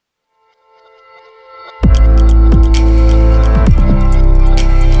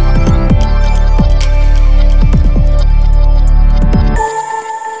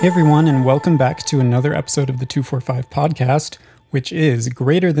Hey everyone, and welcome back to another episode of the 245 podcast, which is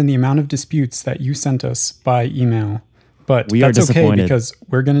greater than the amount of disputes that you sent us by email. But We are that's okay disappointed. because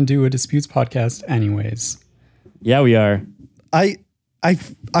we're going to do a disputes podcast anyways. Yeah, we are.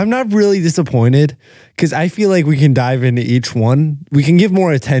 I'm not really disappointed because I feel like we can dive into each one. We can give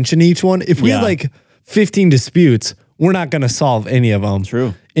more attention to each one. If we had like 15 disputes, we're not going to solve any of them.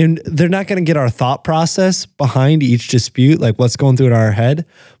 True. And they're not going to get our thought process behind each dispute, like what's going through in our head.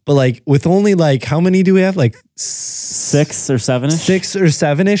 But like with only like, how many do we have? Like 6 or 7-ish? 6 or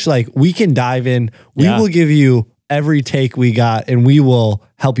 7-ish. Like we can dive in. We Yeah. will give you every take we got and we will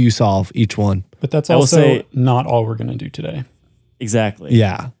help you solve each one. But that's I will also say- not all we're going to do today. Exactly.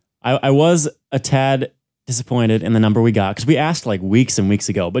 Yeah. I was a tad disappointed in the number we got because we asked like weeks and weeks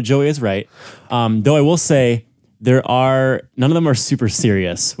ago, but Joey is right. Though I will say none of them are super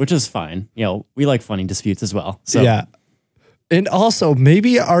serious, which is fine. You know, we like funny disputes as well. So Yeah. And also,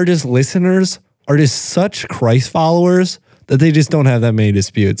 maybe our just listeners are just such Christ followers that they just don't have that many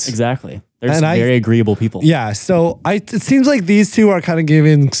disputes. exactly. They're just And very agreeable people. Yeah. So it seems like these two are kind of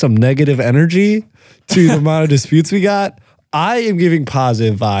giving some negative energy to the amount of disputes we got. I am giving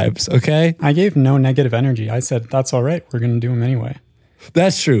positive vibes. Okay. I gave no negative energy. I said, that's all right. We're going to do them anyway.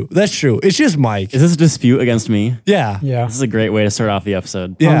 That's true. That's true. It's just Mike. Is this a dispute against me? Yeah. Yeah. This is a great way to start off the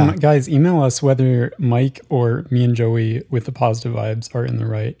episode. Yeah. Guys, email us whether Mike or me and Joey with the positive vibes are in the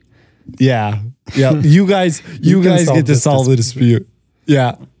right. Yeah. Yeah. You guys You can solve get to this solve the dispute.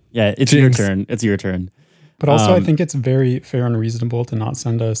 Yeah. Yeah, it's your Jinx. turn. It's your turn. But also, I think it's very fair and reasonable to not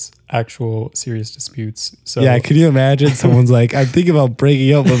send us actual serious disputes. So Yeah. Can you imagine someone's like, I'm thinking about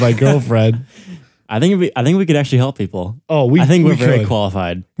breaking up with my girlfriend. I think we could actually help people. Oh, I think we're very could.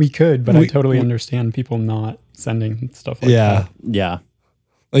 qualified. we could, but I We- totally understand people not sending stuff like Yeah. that. Yeah.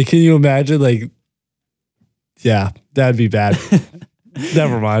 Like, can you imagine? Like, yeah, that'd be bad.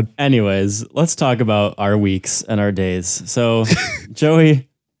 Never mind. Anyways, let's talk about our weeks and our days. So, Joey,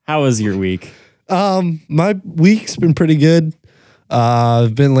 how was your week? My week's been pretty good.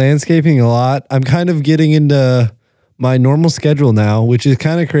 I've been landscaping a lot. I'm kind of getting into my normal schedule now, which is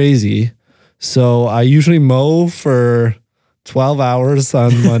kind of crazy. So I usually mow for 12 hours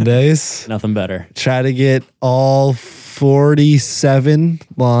on Mondays. Nothing better. Try to get all 47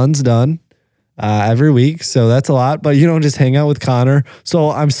 lawns done every week. So that's a lot, but just hang out with Connor.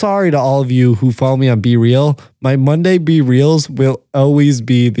 So I'm sorry to all of you who follow me on Be Real. My Monday Be Reals will always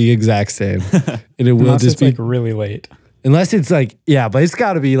be the exact same. And it will Unless just it's be, like really late. unless it's like, yeah, but it's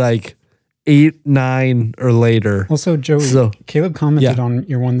got to be like 8, 9 or later. Also, Joey, So- Caleb commented Yeah. on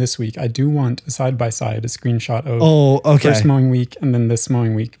your one this week. I do want a side by side, a screenshot of Oh, okay. first mowing week and then this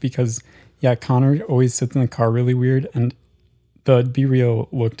mowing week because, yeah, Connor always sits in the car really weird and the Be Real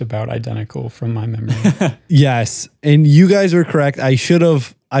looked about identical from my memory. Yes. And you guys were correct. I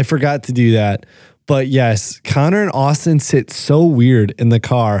forgot to do that. But yes, Connor and Austin sit so weird in the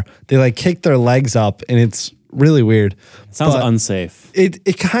car. They like kick their legs up and it's really weird. Sounds But unsafe.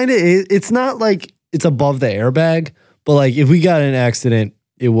 It kind of is. It's not like it's above the airbag, but like if we got in an accident,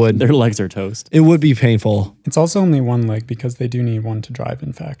 it would Their legs are toast. be painful. It's also only one leg because they do need one to drive,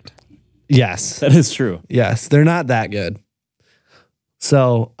 in fact. Yes. That is true. Yes. They're not that good.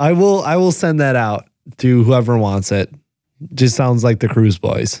 So I will send that out to whoever wants it. Just sounds like the Cruise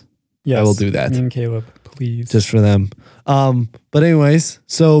Boys. Yes, will do that. Me and Caleb, please. Just for them. But anyways,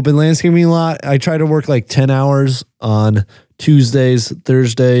 so been landscaping a lot. I try to work like 10 hours on Tuesdays,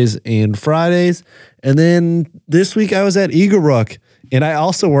 Thursdays, and Fridays. And then this week I was at Eagle Brook and I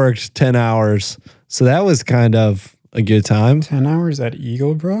also worked 10 hours. So that was kind of a good time. 10 hours at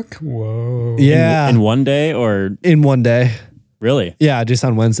Eagle Brook? Whoa. Yeah. In one day or In one day. really? Yeah, just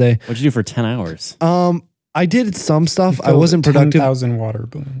on Wednesday. What'd you do for 10 hours? I did some stuff. I Filled wasn't productive. 10,000 water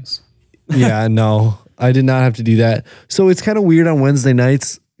balloons. Yeah, no, I did not have to do that. So it's kind of weird on Wednesday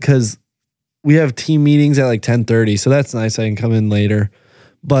nights because we have team meetings at like 10:30. So that's nice. I can come in later.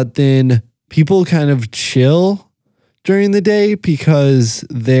 But then people kind of chill during the day because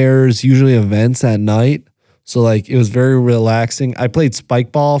there's usually events at night. So like it was very relaxing. I played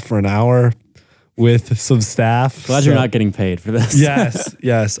spike ball for an hour with some staff. Glad you're not getting paid for this. Yes,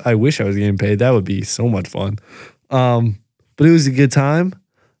 yes. I wish I was getting paid. That would be so much fun. But it was a good time.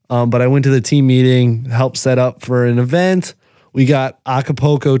 But I went to the team meeting, helped set up for an event. We got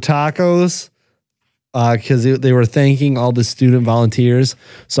Acapulco tacos because they were thanking all the student volunteers.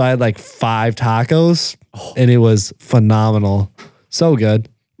 So I had like 5 tacos and it was phenomenal. So good.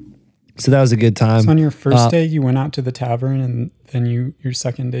 So that was a good time. So on your first day, you went out to the tavern and then your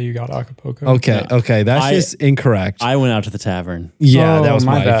second day, you got Acapulco? Okay, okay. That's I- just incorrect. I went out to the tavern. Yeah, Oh, that was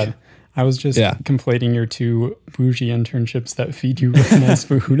my Mike. bad. I was just Yeah. conflating your two bougie internships that feed you really nice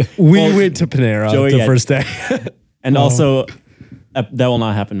food. We went to Panera Joey, the yeah. first day. And also, that will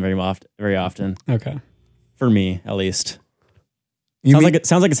not happen very often Okay. for me, at least. You mean-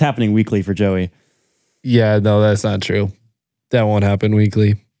 Sounds like it's happening weekly for Joey. Yeah, no, that's not true. That won't happen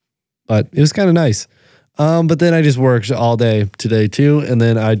weekly. But it was kind of nice. But then I just worked all day today too. And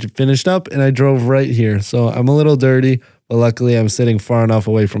then I finished up and I drove right here. So I'm a little dirty, but luckily I'm sitting far enough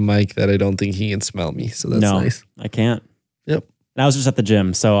away from Mike that I don't think he can smell me. So that's nice. I can't. Yep. And I was just at the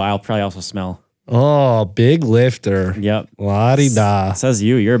gym, so I'll probably also smell. Oh, big lifter. Yep. La-di-da. Says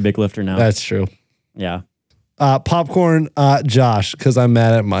you. You're a big lifter now. That's true. Yeah. Popcorn, Josh, because I'm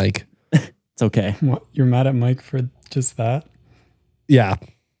mad at Mike. It's okay. What? You're mad at Mike for just that? Yeah.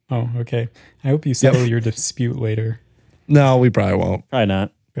 Oh, okay. I hope you settle your dispute later. No, we probably won't. Probably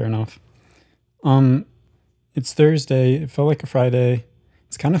not. Fair enough. It's Thursday. It felt like a Friday.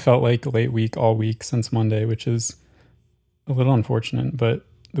 It's kind of felt like a late week all week since Monday, which is a little unfortunate, but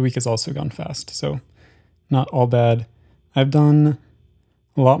the week has also gone fast, so not all bad. I've done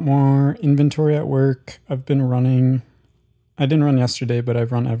a lot more inventory at work. I've been running. I didn't run yesterday, but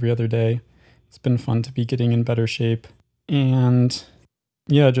I've run every other day. It's been fun to be getting in better shape. And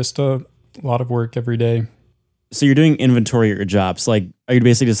yeah, just a lot of work every day. So you're doing inventory at your jobs. Like, are you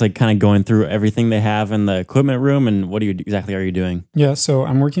basically just like kind of going through everything they have in the equipment room, and what exactly are you doing? Yeah, so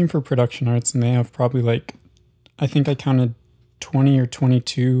I'm working for Production Arts, and they have probably I think I counted 20 or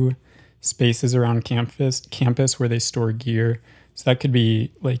 22 spaces around campus where they store gear. So that could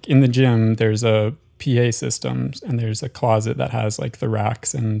be like in the gym, there's a PA system, and there's a closet that has like the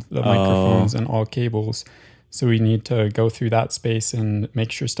racks and the microphones and all cables. So we need to go through that space and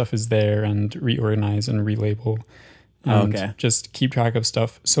make sure stuff is there and reorganize and relabel and just keep track of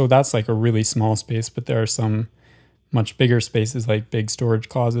stuff. So that's like a really small space, but there are some much bigger spaces like big storage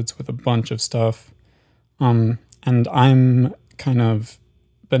closets with a bunch of stuff. And I've kind of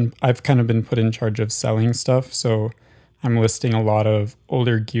been put in charge of selling stuff. So I'm listing a lot of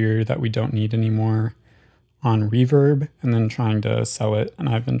older gear that we don't need anymore on Reverb and then trying to sell it. And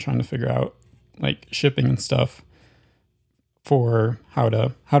I've been trying to figure out like shipping and stuff for how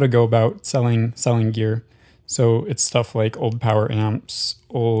to go about selling gear. So it's stuff like old power amps,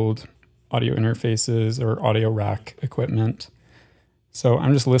 old audio interfaces, or audio rack equipment. So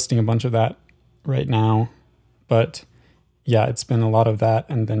I'm just listing a bunch of that right now. But yeah, it's been a lot of that,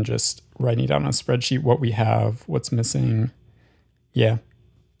 and then just writing down on a spreadsheet what we have, what's missing. Yeah,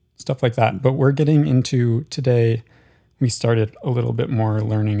 stuff like that. But we're getting into today, we started a little bit more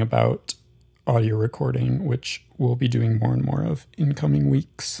learning about audio recording, which we'll be doing more and more of in coming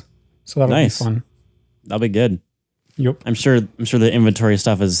weeks. So that'll be fun. That'll be good. Yep. I'm sure the inventory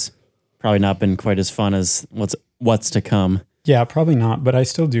stuff has probably not been quite as fun as what's to come. Yeah, probably not, but I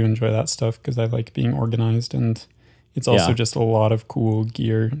still do enjoy that stuff because I like being organized, and it's also just a lot of cool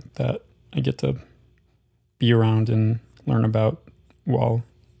gear that I get to be around and learn about while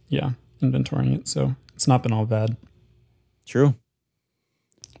inventorying it. So it's not been all bad. True.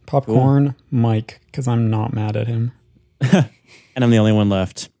 Popcorn, Mike, because I'm not mad at him. And I'm the only one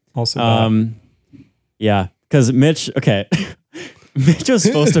left. Also, yeah, because Mitch was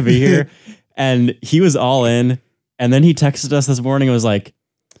supposed to be here, and he was all in, and then he texted us this morning and was like,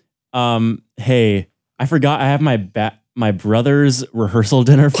 hey, I forgot I have my brother's rehearsal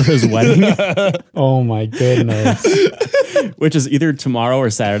dinner for his wedding. Oh my goodness. Which is either tomorrow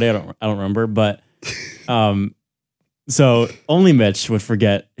or Saturday. I don't remember, but so only Mitch would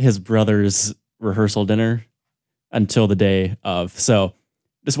forget his brother's rehearsal dinner until the day of. So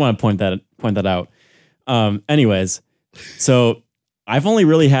just want to point that out. Anyways, so I've only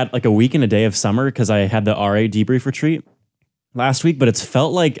really had like a week and a day of summer because I had the RA debrief retreat last week, but it's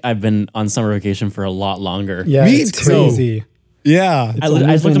felt like I've been on summer vacation for a lot longer. Yeah, Me it's too. crazy. Yeah. It's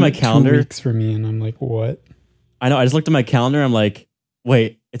I just looked at my been 2 calendar. weeks for me, and I'm like, what? I know. I just looked at my calendar. I'm like,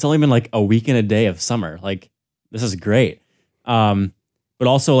 wait, it's only been like a week and a day of summer. Like, this is great. But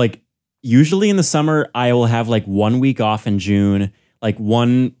also, like, usually in the summer, I will have like 1 week off in June, like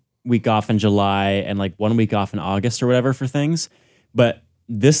 1 week off in July, and like 1 week off in August or whatever for things. But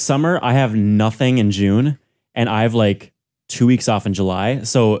this summer, I have nothing in June, and I have like 2 weeks off in July.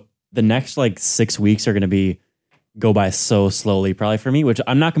 So the next like 6 weeks are going to go by so slowly, probably for me, which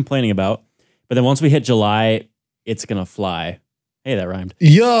I'm not complaining about. But then once we hit July, it's going to fly. Hey, that rhymed.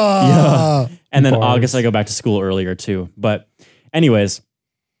 Yeah. And then Bars. August, I go back to school earlier too. But anyways,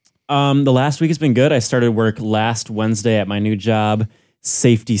 the last week has been good. I started work last Wednesday at my new job,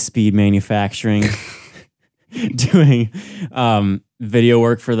 Safety Speed Manufacturing, doing video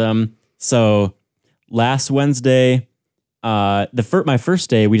work for them. So last Wednesday, my first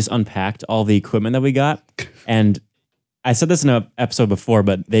day, we just unpacked all the equipment that we got. And I said this in an episode before,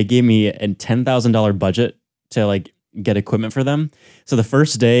 but they gave me a $10,000 budget to like get equipment for them. So the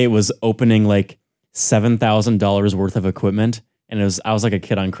first day was opening like $7,000 worth of equipment. And I was like a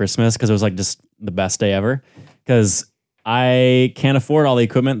kid on Christmas because it was like just the best day ever. Because I can't afford all the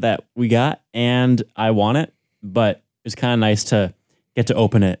equipment that we got and I want it, but it's kind of nice to get to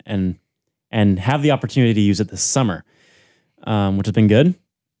open it and have the opportunity to use it this summer, which has been good.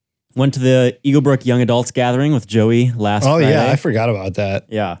 Went to the Eaglebrook Young Adults Gathering with Joey last Friday. Yeah, I forgot about that.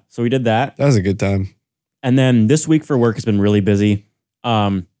 Yeah, so we did that. That was a good time. And then this week for work has been really busy.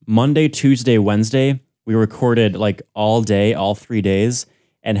 Monday, Tuesday, Wednesday, we recorded like all day, all 3 days,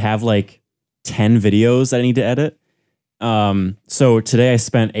 and have like 10 videos that I need to edit. So today I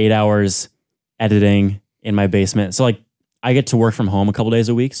spent 8 hours editing in my basement. So like I get to work from home a couple days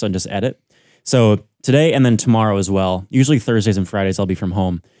a week, so I just edit. So today and then tomorrow as well. Usually Thursdays and Fridays I'll be from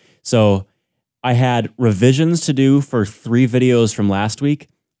home. So I had revisions to do for 3 videos from last week,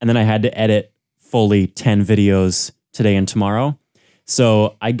 and then I had to edit fully 10 videos today and tomorrow.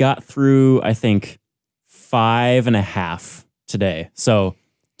 So I got through, I think, 5.5 today. So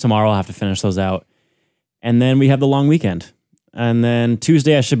tomorrow I'll have to finish those out. And then we have the long weekend. And then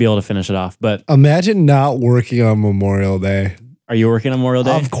Tuesday I should be able to finish it off. But imagine not working on Memorial Day. Are you working on Memorial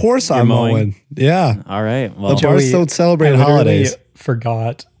Day? Of course I'm mowing. Yeah. All right. Well, the bars don't celebrate holidays.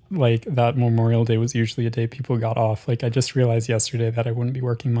 Forgot like that Memorial Day was usually a day people got off. Like I just realized yesterday that I wouldn't be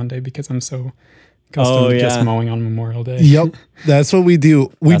working Monday because I'm so accustomed to just mowing on Memorial Day. Yep. That's what we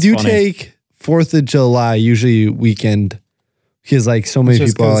do. We That's do funny. take 4th of July, usually weekend, because like so many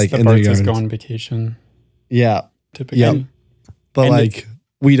people are like the in their Barts yards. go on vacation Yeah. typically. Yep. But And like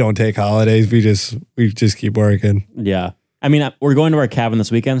we don't take holidays. We just keep working. Yeah. I mean, we're going to our cabin this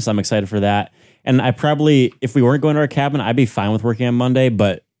weekend, so I'm excited for that. And I probably, if we weren't going to our cabin, I'd be fine with working on Monday,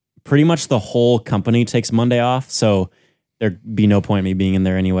 but pretty much the whole company takes Monday off, so there'd be no point in me being in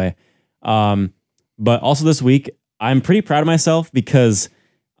there anyway. But also this week, I'm pretty proud of myself because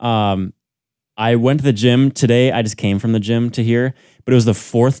I went to the gym today. I just came from the gym to here, but it was the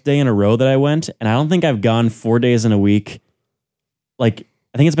 4th day in a row that I went, and I don't think I've gone 4 days in a week. Like,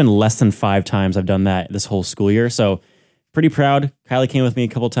 I think it's been less than 5 times I've done that this whole school year, so pretty proud. Kylie came with me a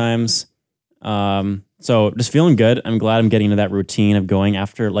couple times. So just feeling good. I'm glad I'm getting into that routine of going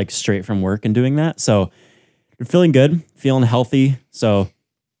after like straight from work and doing that. So feeling good, feeling healthy. So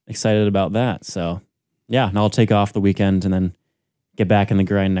excited about that. So yeah, and I'll take off the weekend and then get back in the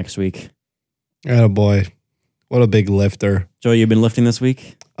grind next week. Attaboy. What a big lifter. Joey, you've been lifting this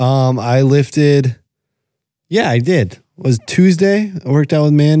week? I lifted. Yeah, I did. It was Tuesday. I worked out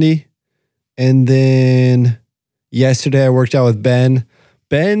with Mandy. And then yesterday I worked out with Ben.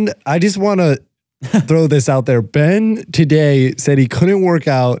 Ben, I just want to throw this out there. Ben today said he couldn't work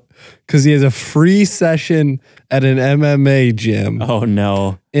out because he has a free session at an MMA gym. Oh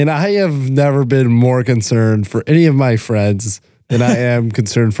no. And I have never been more concerned for any of my friends than I am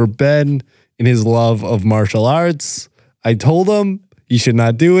concerned for Ben and his love of martial arts. I told him he should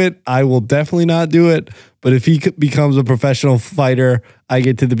not do it. I will definitely not do it. But if he becomes a professional fighter, I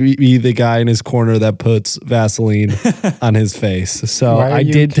get to be the guy in his corner that puts Vaseline on his face. So Why are I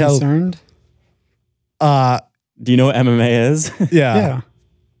you did concerned? Do you know what MMA is? Yeah.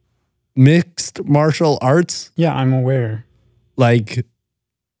 Mixed martial arts, Yeah, I'm aware. like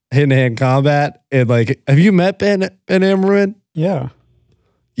hand-to-hand combat. And like, have you met Ben Ammerman? Yeah.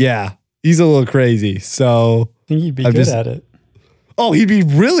 Yeah, he's a little crazy. So, I think you'd be I'm good just- at it. oh, he'd be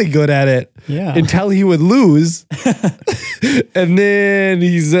really good at it Yeah. until he would lose. And then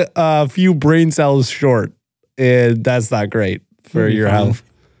he's a few brain cells short. And that's not great for You'll be your fine. health.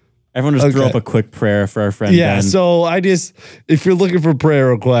 Everyone just throw Okay. up a quick prayer for our friend Yeah, Ben. so if you're looking for prayer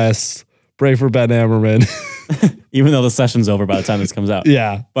requests, pray for Ben Ammerman. Even though the session's over by the time this comes out.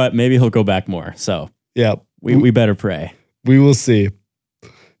 Yeah, But maybe he'll go back more. So yeah. we better pray. We will see.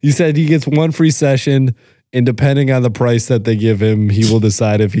 He said he gets one free session, and depending on the price that they give him, he will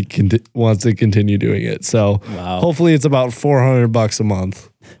decide if he wants to continue doing it. So Wow. hopefully it's about $400 a month.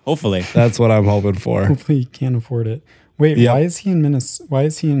 Hopefully. That's what I'm hoping for. Hopefully you can afford it. Wait, Yep. why is he in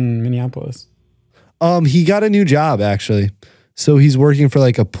Minneapolis? He got a new job actually. So he's working for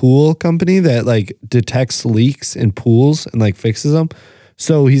like a pool company that like detects leaks in pools and like fixes them.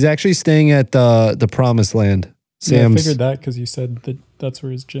 So he's actually staying at the Promised Land. Yeah, I Sam's. figured that because you said that that's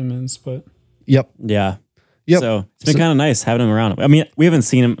where his gym is, but Yep. Yeah. Yep. So it's been So- kind of nice having him around. I mean, we haven't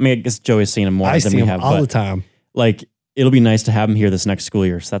seen him. I mean, I guess Joey's seen him more I than see we him have, all the but time. like it'll be nice to have him here this next school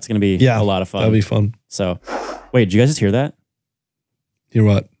year. So that's going to be Yeah, a lot of fun. That'll be fun. So wait, did you guys just hear that? Hear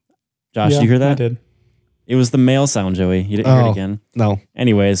what? Josh, yeah, did you hear I that? did. It was the mail sound, Joey. You didn't hear it again. No,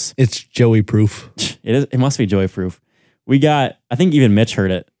 Anyways, it's Joey proof. it must be Joey proof. We got, I think even Mitch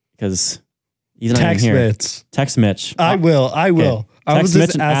heard it because he's not Text even here. Mitch. Text Mitch. I will. I will. Okay. I was Text Mitch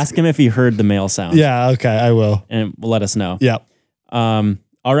just and ask him if he heard the mail sound. Yeah. Okay. I will. And will let us know. Yep. All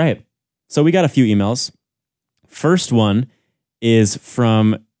right. So we got a few emails. First one is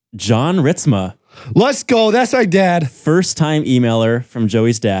from John Ritzma, Let's go. That's my dad. first time emailer from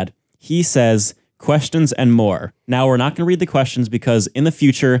Joey's dad. He says, questions and more. Now, we're not going to read the questions because in the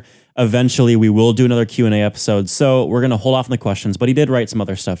future, eventually we will do another Q&A episode. So we're going to hold off on the questions, but he did write some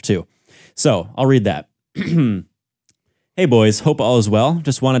other stuff too. So I'll read that. Hey boys, hope all is well.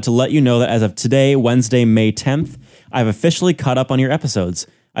 Just wanted to let you know that as of today, Wednesday, May 10th, I've officially caught up on your episodes.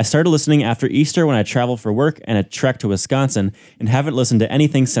 I started listening after Easter when I traveled for work and a trek to Wisconsin and haven't listened to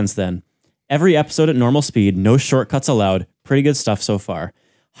anything since then. Every episode at normal speed, no shortcuts allowed. Pretty good stuff so far.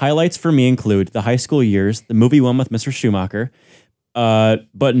 Highlights for me include the high school years, the movie one with Mr. Schumacher,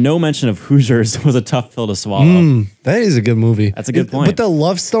 but no mention of Hoosiers was a tough pill to swallow. That is a good movie. That's a good point. But the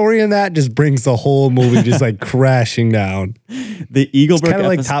love story in that just brings the whole movie just like crashing down. The Eaglebrook Kind of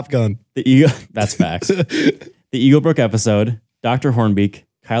like episode- Top Gun. The Eagle, that's facts. The Eaglebrook episode, Dr. Hornbeak,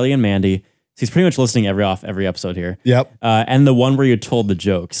 Kylie and Mandy. He's pretty much listing every episode here. Yep. And the one where you told the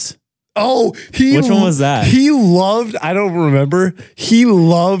jokes. Oh, Which one was that? He loved, I don't remember. He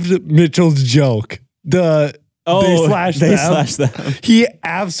loved Mitchell's joke. They slash them. He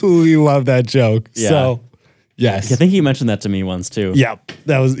absolutely loved that joke. Yeah. So, yes. I think he mentioned that to me once too. Yep.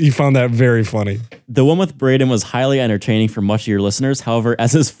 He found that very funny. The one with Braden was highly entertaining for much of your listeners. However,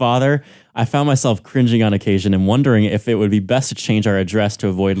 as his father, I found myself cringing on occasion and wondering if it would be best to change our address to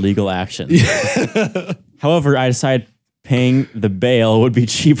avoid legal action. However, I decided paying the bail would be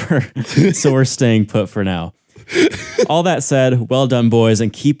cheaper, so we're staying put for now. All that said, well done, boys,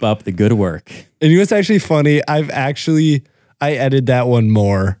 and keep up the good work. And you know what's actually funny? I edited that one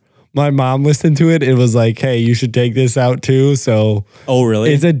more. My mom listened to it. It was like, hey, you should take this out too. So Oh,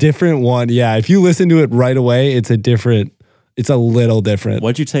 really? it's a different one. Yeah. If you listen to it right away, it's a little different.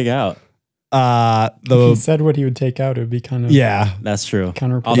 What'd you take out? He said what he would take out. It would be kind of Yeah. That's true.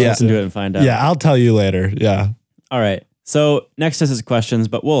 counterproductive. I'll listen to it and find out. Yeah. I'll tell you later. Yeah. All right. So next is his questions,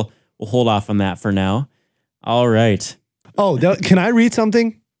 but we'll hold off on that for now. All right. Oh, can I read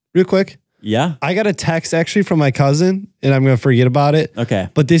something real quick? Yeah. I got a text actually from my cousin and I'm going to forget about it. Okay.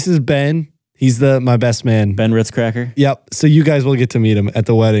 But this is Ben. He's my best man. Ben Ritzcracker. Yep. So you guys will get to meet him at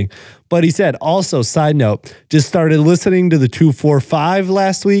the wedding. But he said, also, side note, just started listening to the 245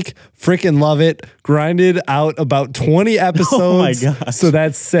 last week. Freaking love it. Grinded out about 20 episodes. Oh my gosh. So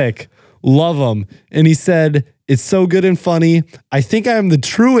that's sick. Love them. And he said, it's so good and funny. I think I am the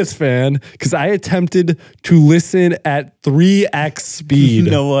truest fan because I attempted to listen at 3x speed.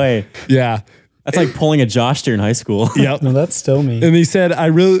 No way. Yeah. That's like pulling a Josh during high school. Yep. No, that's still me. And he said, I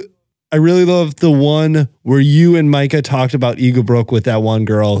really love the one where you and Micah talked about Eaglebrook with that one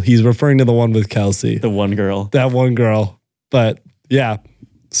girl. He's referring to the one with Kelsey. The one girl. That one girl. But yeah.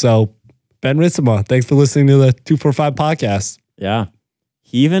 So Ben Ritzema, thanks for listening to the 245 podcast. Yeah.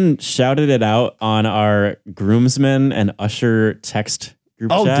 He even shouted it out on our groomsmen and usher text group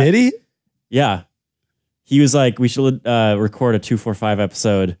chat. Oh, did he? Yeah. He was like, we should record a 245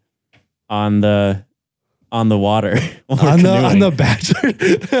 episode on the water. on the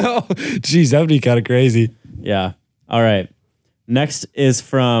Bachelor. Geez, that would be kind of crazy. Yeah. All right. Next is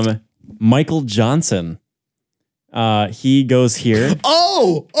from Michael Johnson. He goes here.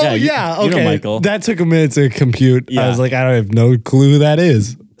 Oh, Yeah, yeah. you know Okay. Michael. That took a minute to compute. Yeah. I was like, I don't have no clue who that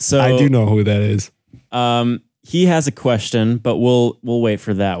is. So I do know who that is. He has a question, but we'll wait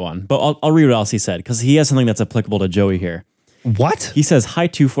for that one. But I'll read what else he said because he has something that's applicable to Joey here. What? He says, hi,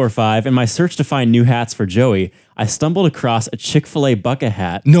 245. In my search to find new hats for Joey, I stumbled across a Chick-fil-A bucket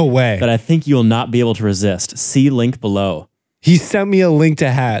hat No way. that I think you will not be able to resist. See link below. He sent me a link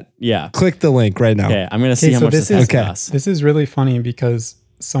to hat. Yeah. Click the link right now. Okay, I'm going to see how much this has cost. This is really funny because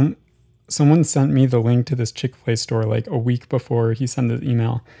someone sent me the link to this Chick-fil-A store like a week before he sent the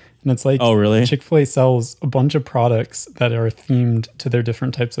email. And it's like, Oh, really? Chick-fil-A sells a bunch of products that are themed to their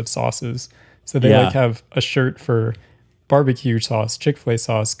different types of sauces. So they Yeah. like have a shirt for barbecue sauce, Chick-fil-A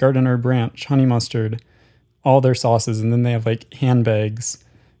sauce, garden herb ranch, honey mustard, all their sauces. And then they have like handbags,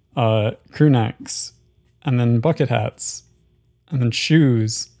 crew necks, and then bucket hats, and then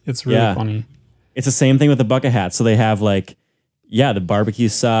shoes. It's really Yeah. funny. It's the same thing with the bucket hat. So they have like, the barbecue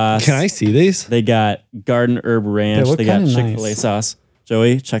sauce. Can I see these? They got garden herb ranch. look They got kinda Chick-fil-A nice. sauce.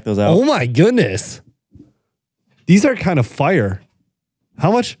 Joey, check those out. Oh my goodness. These are kind of fire.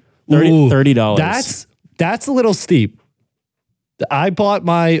 How much? $30. Ooh, That's a little steep. I bought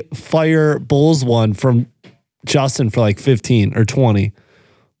my Fire Bulls one from Justin for like 15 or 20.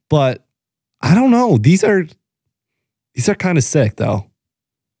 But I don't know. These are kind of sick though.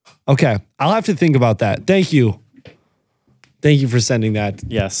 Okay. I'll have to think about that. Thank you. Thank you for sending that.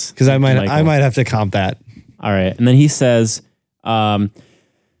 Yes. Because I Michael. might have to comp that. All right. And then he says, I'm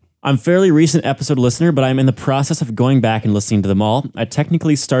a fairly recent episode listener, but I'm in the process of going back and listening to them all. I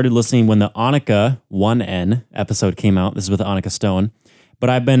technically started listening when the Annika 1N episode came out. This is with Annika Stone. But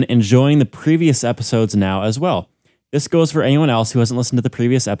I've been enjoying the previous episodes now as well. This goes for anyone else who hasn't listened to the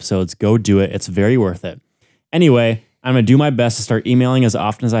previous episodes. Go do it. It's very worth it. Anyway, I'm going to do my best to start emailing as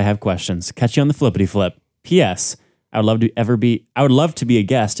often as I have questions. Catch you on the flippity flip. P.S. I would love to be a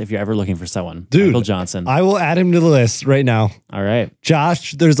guest if you're ever looking for someone. Dude, Michael Johnson. I will add him to the list right now. All right.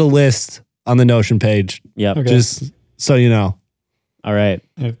 Josh, there's a list on the Notion page. Yep. Okay. Just so you know. All right.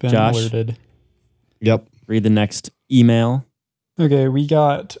 I've been Josh? alerted. Yep. Read the next email. Okay, we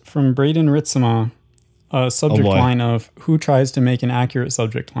got from Braden Ritzema a subject boy. line of who tries to make an accurate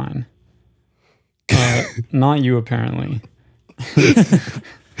subject line. Not you, apparently.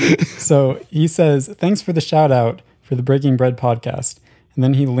 So he says, thanks for the shout out for the Breaking Bread podcast. And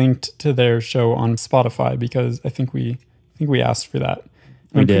then he linked to their show on Spotify because I think we asked for that.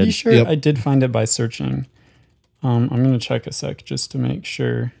 I'm did. pretty sure Yep. I did find it by searching. I'm going to check a sec just to make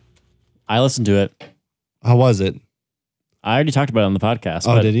sure. I listened to it. How was it? I already talked about it on the podcast.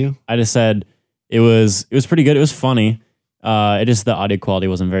 Oh, but did you? I just said it was pretty good. It was funny. It just the audio quality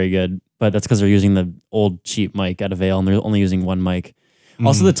wasn't very good, but that's because they're using the old cheap mic at Avail and they're only using one mic.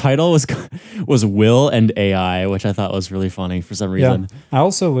 Also, the title was Will and AI, which I thought was really funny for some reason. Yeah. I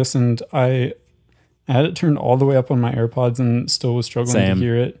also listened. I had it turned all the way up on my AirPods and still was struggling Same. to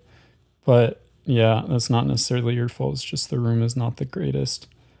hear it. But yeah, that's not necessarily your fault. It's just the room is not the greatest.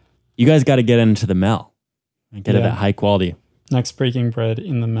 You guys got to get into the Mel and get it Yeah. at high quality. Next Breaking Bread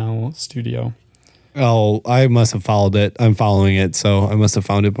in the Mel studio. Oh, I must have followed it. I'm following it, so I must have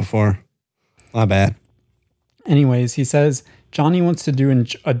found it before. My bad. Anyways, he says Johnny wants to do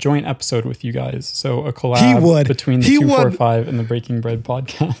a joint episode with you guys. So a collab He would. between the He 245 and the Breaking Bread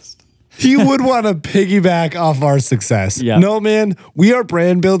podcast. He would want to piggyback off our success. Yeah. No, man, we are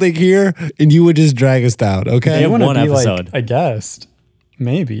brand building here, and you would just drag us down, They okay? have I want to one be episode. like a guest.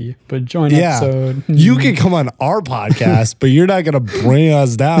 Maybe, but joint Yeah. episode. You can come on our podcast, but you're not going to bring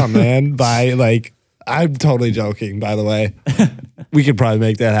us down, man, by like, I'm totally joking, by the way. We could probably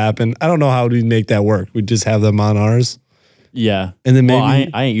make that happen. I don't know how we'd make that work. We'd just have them on ours. Yeah. And then Well,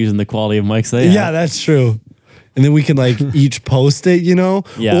 maybe- I ain't using the quality of mics they Yeah, have. that's true. And then we can like each post it, you know?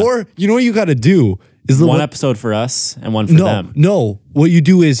 Yeah. Or you know what you got to do is the One episode for us and one for them. No, what you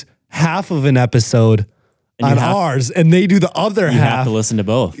do is half of an episode And you on have- ours, and they do the other You have half. to listen to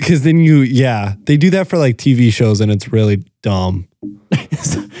both. Because then they do that for like TV shows, and it's really dumb.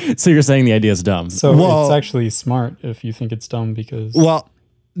 So you're saying the idea is dumb. So Well- it's actually smart if you think it's dumb because Well,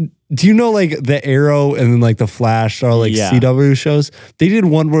 do you know like the Arrow and then like the Flash are like Yeah. CW shows? They did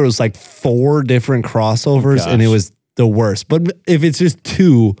one where it was like 4 different crossovers, and it gosh. was the worst. But if it's just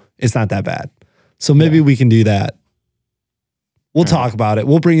 2, it's not that bad. So maybe we can do that. We'll talk about it.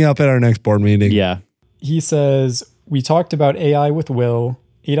 We'll bring it up at our next board meeting. Yeah. he says, we talked about AI with Will,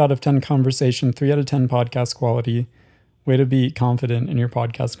 8 out of 10 conversation, 3 out of 10 podcast quality. Way to be confident in your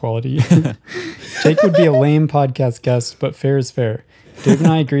podcast quality. Jake would be a lame podcast guest, but fair is fair. Dave and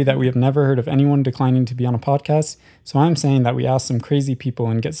I agree that we have never heard of anyone declining to be on a podcast, so I'm saying that we ask some crazy people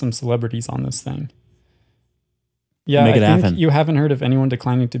and get some celebrities on this thing. Yeah, Make it I think happen. you haven't heard of anyone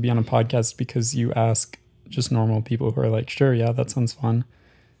declining to be on a podcast because you ask just normal people who are like, sure, yeah, that sounds fun.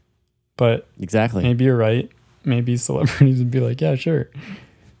 But Exactly. maybe you're right. Maybe celebrities would be like, yeah, sure.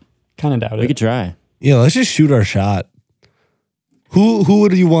 Kind of doubt We it. could try. Yeah, let's just shoot our shot. Who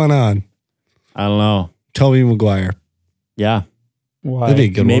would you want on? I don't know. Toby Maguire. Yeah. Why? That'd be a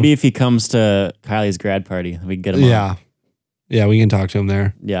good Maybe if he comes to Kylie's grad party, we can get him one. on. Yeah. Yeah, we can talk to him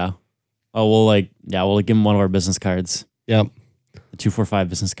there. Yeah. Oh, we'll give him one of our business cards. Yep. The 245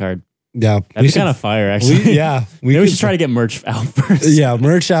 business card. Yeah. That'd be kind of fire, actually. Maybe we should try to get merch out first. Yeah,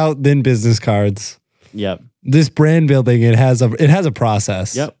 merch out, then business cards. Yep. This brand building, it has a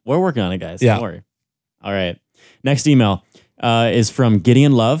process. Yep. We're working on it, guys. Yeah. Don't worry. All right. Next email is from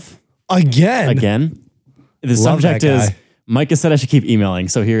Gideon Love. Again. The Love subject that is guy. Micah said I should keep emailing,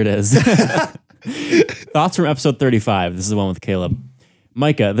 so here it is. Thoughts from episode 35. This is the one with Caleb.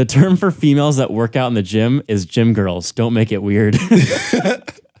 Micah, the term for females that work out in the gym is gym girls. Don't make it weird.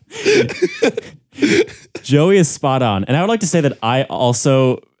 Joey is spot on. And I would like to say that I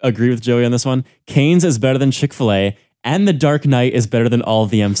also agree with Joey on this one. Cane's is better than Chick-fil-A, and The Dark Knight is better than all of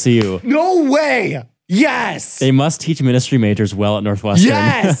the MCU. No way. Yes. They must teach ministry majors well at Northwestern.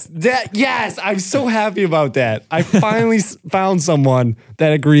 Yes. I'm so happy about that. I finally found someone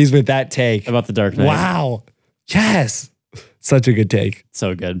that agrees with that take. About the Dark Knight. Wow. Yes. Such a good take.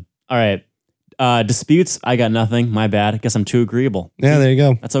 So good. All right. Disputes. I got nothing. My bad. I guess I'm too agreeable. Yeah, there you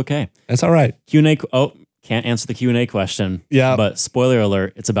go. That's okay. That's all right. Q&A. Oh, can't answer the Q&A question. Yeah. But spoiler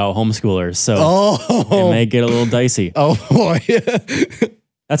alert, it's about homeschoolers. So Oh. it may get a little dicey. Oh boy.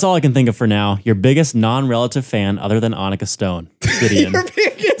 That's all I can think of for now. Your biggest non-relative fan other than Annika Stone. Gideon.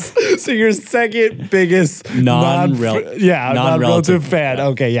 So your second biggest Non-relative non-relative fan. yeah.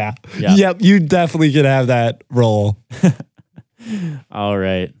 Okay, yeah. Yeah. Yep, you definitely can have that role. All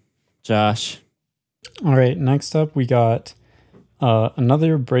right. Josh. All right, next up we got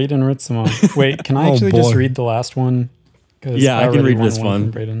another Braden Ritzema. Wait, can I Oh, actually just boy. read the last one? 'Cause Yeah, I can already read won this one.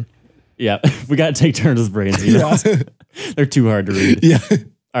 from Braden. Yeah. We got to take turns with brains. Emails. They're too hard to read. Yeah.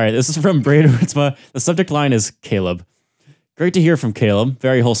 All right, this is from Braden Ritzma. The subject line is Caleb. Great to hear from Caleb.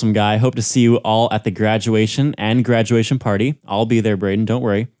 Very wholesome guy. Hope to see you all at the graduation and graduation party. I'll be there, Braden. Don't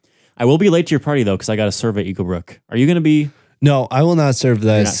worry. I will be late to your party, though, because I got to serve at Eagle Brook. Are you going to be? No, I will not serve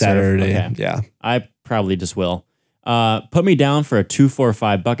that You're not served? Saturday. Okay. Yeah. I probably just will. Put me down for a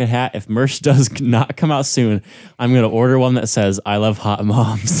 245 bucket hat. If merch does not come out soon, I'm going to order one that says, I love hot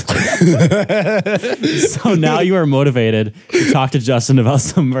moms. So now you are motivated to talk to Justin about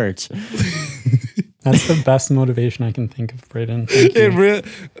some merch. That's the best motivation I can think of, Braden. Thank you.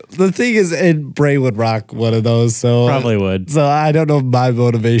 The thing is, Bray would rock one of those. So Probably would. So I don't know if my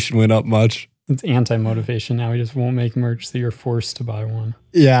motivation went up much. It's anti-motivation now. We just won't make merch, so you're forced to buy one.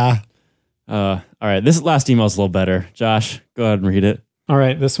 Yeah. All right, this last email is a little better. Josh, go ahead and read it. All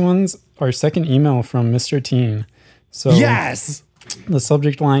right, this one's our second email from Mr. Teen. So Yes. the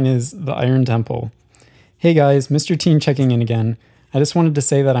subject line is The Iron Temple. Hey guys, Mr. Teen checking in again. I just wanted to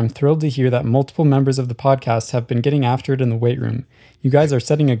say that I'm thrilled to hear that multiple members of the podcast have been getting after it in the weight room. You guys are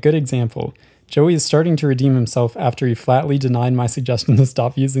setting a good example. Joey is starting to redeem himself after he flatly denied my suggestion to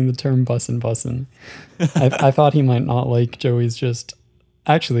stop using the term bussin'. I thought he might not like Joey's just...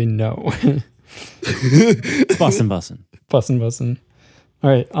 Actually, no. Bussin'. Bussin'. All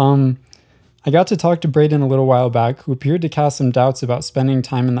right. I got to talk to Braden a little while back, who appeared to cast some doubts about spending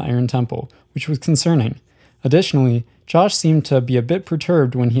time in the Iron Temple, which was concerning. Additionally, Josh seemed to be a bit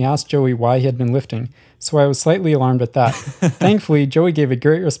perturbed when he asked Joey why he had been lifting, so I was slightly alarmed at that. Thankfully, Joey gave a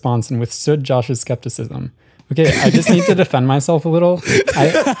great response and withstood Josh's skepticism. Okay, I just need to defend myself a little.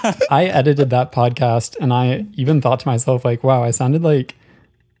 I edited that podcast, and I even thought to myself, like, wow, I sounded like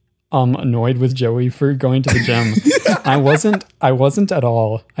annoyed with Joey for going to the gym. I wasn't at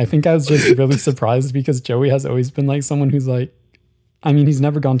all. I think I was just really surprised because Joey has always been like someone who's like, I mean, he's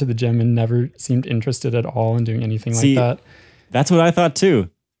never gone to the gym and never seemed interested at all in doing anything like that. That's what I thought too.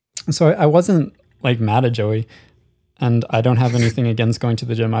 So I wasn't like mad at Joey, and I don't have anything against going to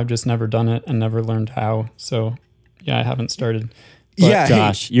the gym. I've just never done it and never learned how. So yeah, I haven't started. But Yeah.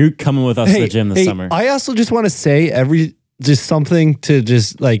 Josh, you're coming with us to the gym this summer. I also just want to say just something to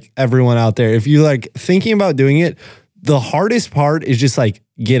just like everyone out there. If you like thinking about doing it, the hardest part is just like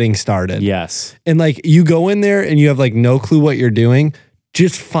getting started. Yes. And like you go in there and you have like no clue what you're doing.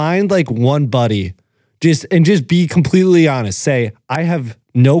 Just find like one buddy. Just be completely honest. Say, I have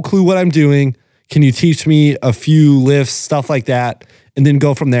no clue what I'm doing. Can you teach me a few lifts, stuff like that? And then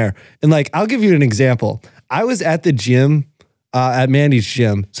go from there. And like, I'll give you an example. I was at the gym, at Mandy's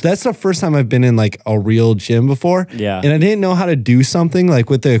gym. So that's the first time I've been in like a real gym before. Yeah. And I didn't know how to do something like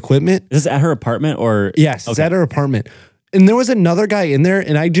with the equipment. Is this at her apartment or? Yes, it's at her apartment. And there was another guy in there,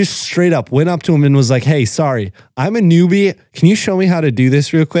 and I just straight up went up to him and was like, hey, sorry, I'm a newbie. Can you show me how to do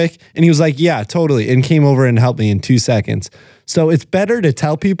this real quick? And he was like, yeah, totally. And came over and helped me in 2 seconds. So it's better to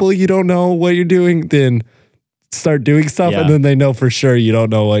tell people you don't know what you're doing than start doing stuff and then they know for sure you don't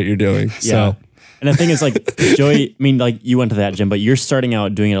know what you're doing. Yeah. So. And the thing is, like, Joey, I mean, like, you went to that gym, but you're starting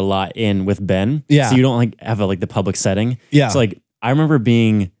out doing it a lot with Ben. Yeah. So you don't like have the public setting. Yeah. So like, I remember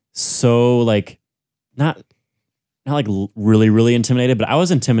being so like, not like really, really intimidated, but I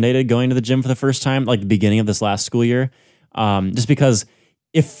was intimidated going to the gym for the first time, like the beginning of this last school year. Just because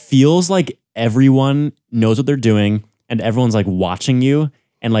it feels like everyone knows what they're doing and everyone's like watching you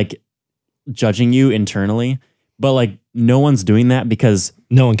and like judging you internally. But like no one's doing that because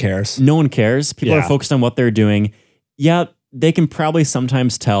no one cares. No one cares. People are focused on what they're doing. Yeah, they can probably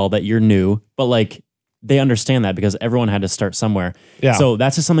sometimes tell that you're new, but like they understand that because everyone had to start somewhere. Yeah. So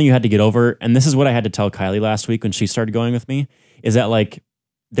that's just something you had to get over. And this is what I had to tell Kylie last week when she started going with me, is that like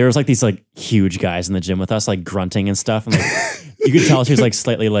there was like these like huge guys in the gym with us, like grunting and stuff. And like you could tell she was like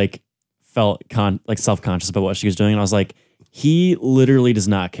slightly like felt self-conscious about what she was doing. And I was like, he literally does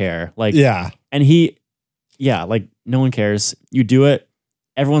not care. Like, yeah. And he yeah, like no one cares. You do it.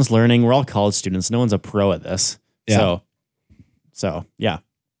 Everyone's learning. We're all college students. No one's a pro at this. Yeah. So yeah,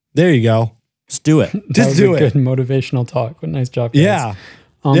 There you go. just do it. That Just was do a it. good motivational talk. What a nice job, guys. Yeah.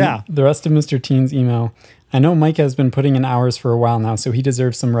 Yeah. The rest of Mr. Teen's email. I know Mike has been putting in hours for a while now, so he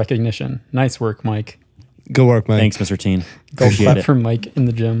deserves some recognition. Nice work, Mike. Good work, man. Thanks, Mr. Teen. Go Appreciate clap it. for Mike in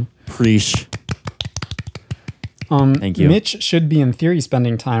the gym. Preach. Thank you. Mitch should be in theory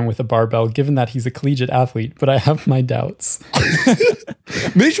spending time with a barbell, given that he's a collegiate athlete, but I have my doubts.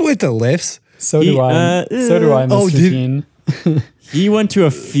 Mitch went to lifts. So do I. So do I, Mr. Oh, did- Teen. He went to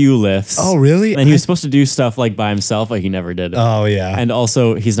a few lifts. Oh, really? And he was supposed to do stuff like by himself, like he never did. Oh, yeah. And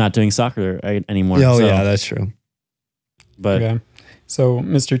also, he's not doing soccer anymore. Oh, so, yeah, that's true. But Okay. So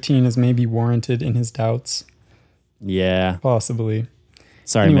Mr. Teen is maybe warranted in his doubts. yeah. Possibly.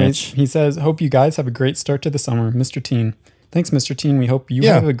 Sorry, Anyways, Mitch. he says, hope you guys have a great start to the summer. Mr. Teen. Thanks, Mr. Teen. We hope you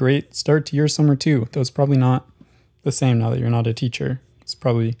Yeah. have a great start to your summer too. Though it's probably not the same now that you're not a teacher. It's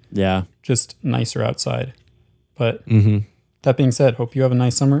probably Yeah. just nicer outside. But Mm-hmm. that being said, hope you have a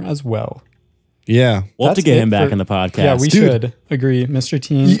nice summer as well. Yeah. We'll have to That's get it him back for- in the podcast. Yeah, we Dude. should agree. Mr.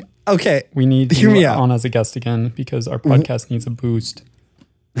 Teen, Okay. we need Hear you me out. on as a guest again because our podcast needs a boost.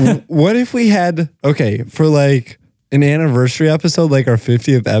 What if we had, for like an anniversary episode, like our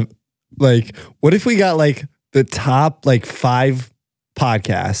 50th, like, what if we got like the top like 5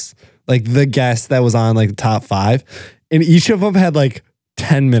 podcasts, like the guest that was on like the top 5, and each of them had like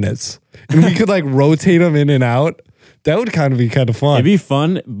 10 minutes and we could like rotate them in and out? That would be kind of fun. It'd be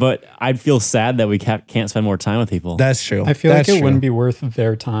fun, but I'd feel sad that we can't spend more time with people. That's true. I feel That's like it true. wouldn't be worth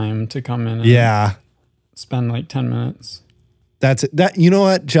their time to come in and Yeah. spend like 10 minutes. That's that. You know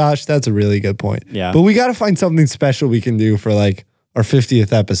what, Josh? That's a really good point. Yeah. But we got to find something special we can do for like our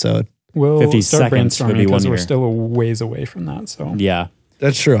 50th episode. We'll 50 start seconds would brainstorming be 1 because we're year. still a ways away from that. So yeah.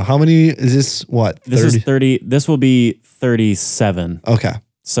 That's true. How many is this? What? This is 30. This will be 37. Okay.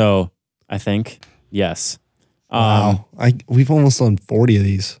 So I think, yes. Wow. We've almost done 40 of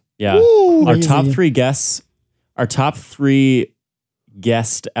these. Yeah. Woo, our easy. top 3 guests, our top 3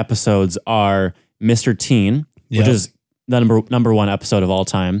 guest episodes are Mr. Teen, which Yep. is the number 1 episode of all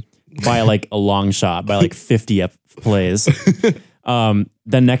time by like a long shot, by like 50 plays. Then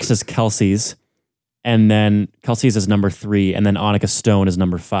next is Kelsey's. And then Kelsey's is number 3. And then Annika Stone is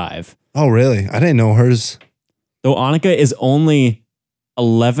number 5. Oh, really? I didn't know hers. Though Annika is only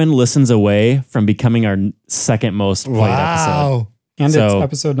 11 listens away from becoming our second most played episode. Wow. and So- it's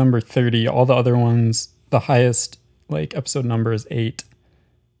episode number 30. All the other ones, the highest like episode number is 8.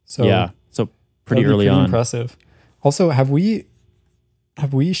 So Yeah. So pretty that'd be early on. impressive. Also, have we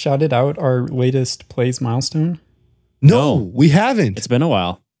shouted out our latest plays milestone? No, No. we haven't. It's been a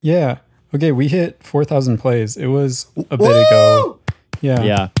while. Yeah. Okay, we hit 4,000 plays. It was a bit Woo! ago. Yeah.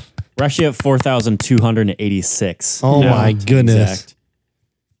 Yeah. We're actually at 4,286. Oh, Yeah. my to be goodness. exact.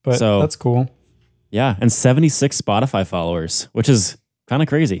 But So- that's cool. Yeah. And 76 Spotify followers, which is kind of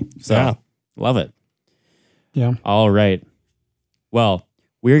crazy. So Yeah. love it. Yeah. All right. Well,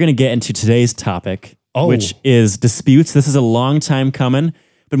 we're going to get into today's topic, Oh. which is disputes. This is a long time coming.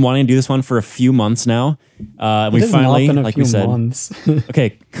 Been wanting to do this one for a few months now. It We has finally, not been a like few we said, months.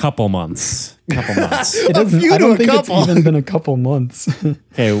 okay, couple months. Couple months. It A hasn't- few I to don't a think couple. it's even been a couple months.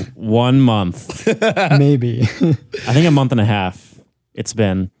 Okay, 1 month. Maybe. I think a month and a half it's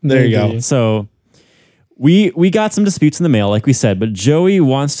been. There you go. Maybe. So we got some disputes in the mail, like we said, but Joey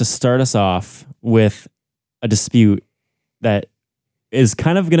wants to start us off with a dispute that is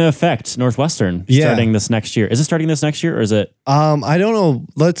kind of going to affect Northwestern Yeah. starting this next year. Is it starting this next year or is it? I don't know.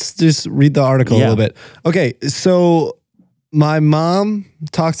 Let's just read the article a Yeah. little bit. Okay, so my mom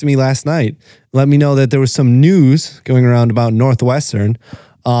talked to me last night, let me know that there was some news going around about Northwestern.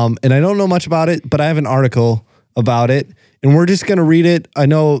 And I don't know much about it, but I have an article about it. And we're just gonna read it. I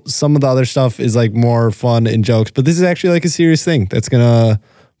know some of the other stuff is like more fun and jokes, but this is actually like a serious thing that's gonna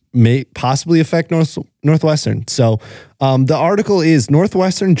may possibly affect Northwestern. So the article is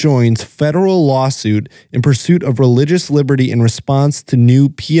Northwestern joins federal lawsuit in pursuit of religious liberty in response to new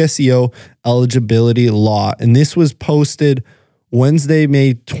PSEO eligibility law. And this was posted Wednesday,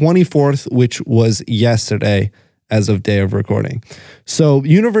 May 24th, which was yesterday as of day of recording. So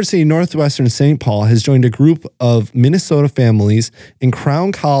University of Northwestern St. Paul has joined a group of Minnesota families in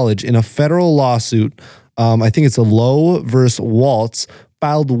Crown College in a federal lawsuit. I think it's a Lowe versus Waltz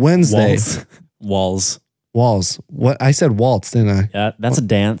filed Wednesday. Walls. What I said Waltz, didn't I? Yeah, that's a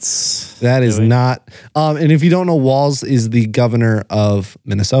dance. That is Joey. not. And if you don't know, Walz is the governor of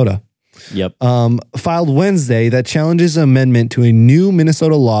Minnesota. Yep. filed Wednesday that challenges an amendment to a new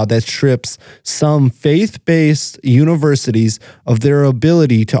Minnesota law that strips some faith-based universities of their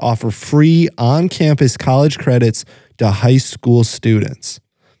ability to offer free on-campus college credits to high school students.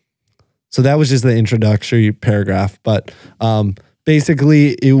 So that was just the introductory paragraph. But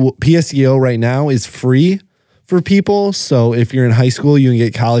basically, PSEO right now is free for people. So if you're in high school, you can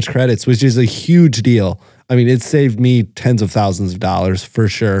get college credits, which is a huge deal. I mean, it saved me tens of thousands of dollars for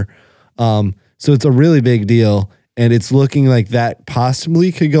sure. So it's a really big deal. And it's looking like that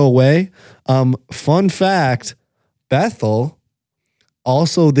possibly could go away. Fun fact, Bethel,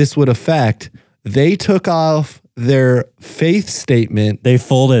 also this would affect, they took off their faith statement They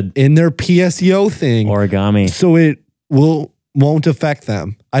folded in their PSEO thing. origami. So it won't affect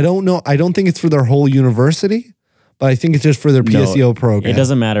them. I don't know. I don't think it's for their whole university, but I think it's just for their PSEO program. It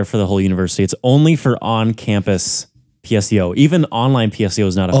doesn't matter for the whole university. It's only for on-campus PSEO. Even online PSEO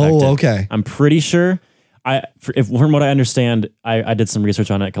is not affected. Oh, okay. I'm pretty sure. From what I understand, I did some research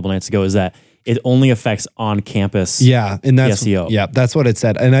on it a couple nights ago, is that it only affects on-campus. Yeah, and that's PSEO. Yeah, that's what it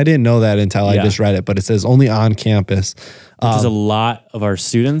said, and I didn't know that until I just read it. But it says only on campus, Which is a lot of our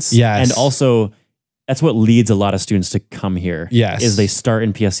students. Yes. And also, that's what leads a lot of students to come here. Yes. Is they start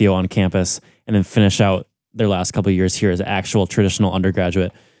in PSEO on campus and then finish out their last couple of years here as actual traditional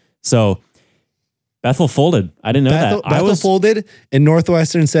undergraduate. So Bethel folded. I didn't know that. Bethel folded, and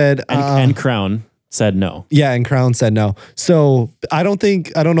Northwestern said, and Crown said no. yeah, and Crown said no. So I don't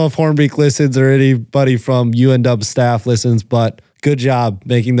know if Hornbeak listens or anybody from UNW staff listens, but good job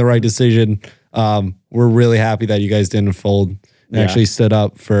making the right decision. We're really happy that you guys didn't fold and actually stood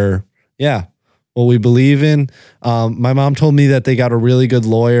up for, what we believe in. My mom told me that they got a really good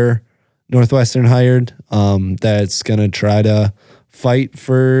lawyer, Northwestern hired, that's going to try to fight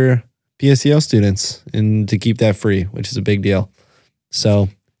for PSEO students and to keep that free, which is a big deal. So,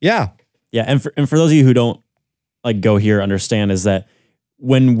 yeah. Yeah, and for those of you who don't go here, understand is that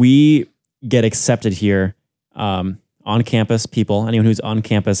when we get accepted here, on campus, anyone who's on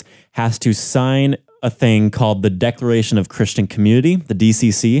campus has to sign a thing called the Declaration of Christian Community, the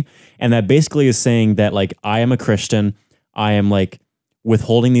DCC, and that basically is saying that I am a Christian, I am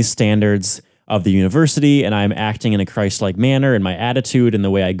withholding these standards of the university, and I'm acting in a Christ-like manner in my attitude and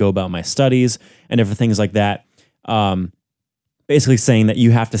the way I go about my studies and different things like that. Basically saying that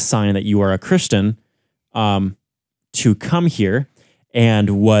you have to sign that you are a Christian to come here.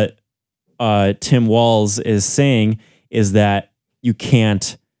 And what Tim Walz is saying is that you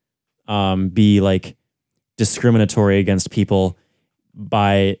can't be discriminatory against people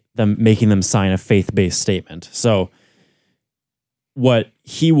by them making them sign a faith-based statement. So what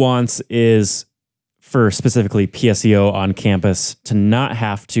he wants is for specifically PSEO on campus to not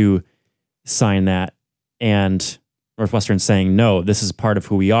have to sign that, and Northwestern saying, no, this is part of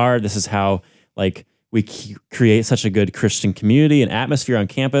who we are. This is how we create such a good Christian community and atmosphere on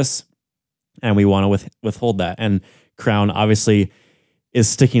campus, and we want to withhold that. And Crown obviously is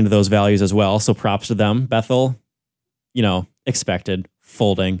sticking to those values as well. So props to them. Bethel, expected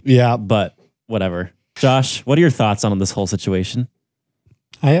folding. Yeah. But whatever. Josh, what are your thoughts on this whole situation?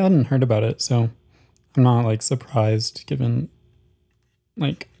 I hadn't heard about it, so I'm not surprised given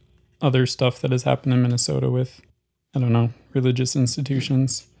other stuff that has happened in Minnesota with, I don't know, religious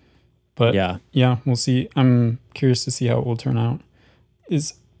institutions. But yeah, we'll see. I'm curious to see how it will turn out.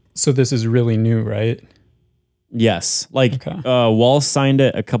 So this is really new, right? Yes. Okay. Walz signed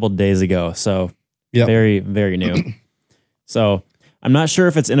it a couple days ago, so very, very new. So I'm not sure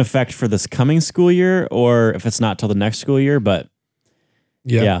if it's in effect for this coming school year or if it's not till the next school year, but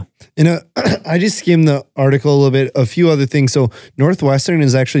yeah. And I just skimmed the article a little bit, a few other things. So Northwestern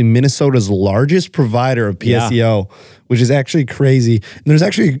is actually Minnesota's largest provider of PSEO, which is actually crazy. And there's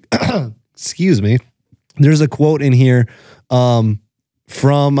actually, excuse me, there's a quote in here from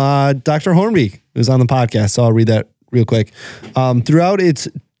Dr. Hornbeak, who's on the podcast. So I'll read that real quick. Throughout its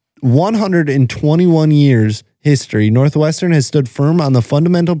 121 years history, Northwestern has stood firm on the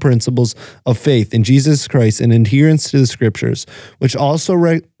fundamental principles of faith in Jesus Christ and adherence to the scriptures, which also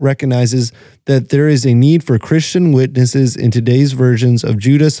recognizes that there is a need for Christian witnesses in today's versions of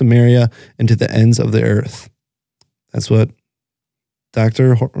Judah, Samaria, and to the ends of the earth. That's what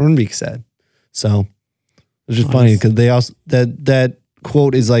Dr. Hornbeak said. So it's just funny because they also that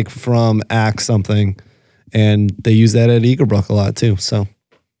quote is from Acts something, and they use that at Eaglebrook a lot too. So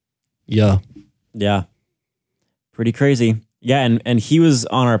yeah. Pretty crazy. Yeah, and he was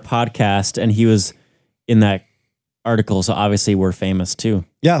on our podcast and he was in that article, so obviously we're famous too.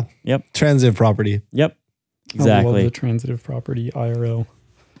 Yeah. Yep. Transitive property. Yep. I love Exactly. the transitive property IRL.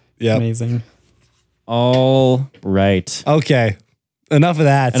 Yeah. Amazing. All right. Okay. enough of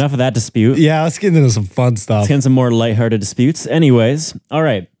that. Enough of that dispute. Yeah, let's get into some fun stuff. Let's get into some more lighthearted disputes. Anyways, all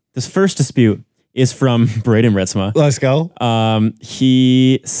right. This first dispute is from Braden Ritzma. Let's go.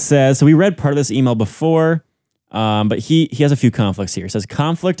 He says, so we read part of this email before, but he has a few conflicts here. He says,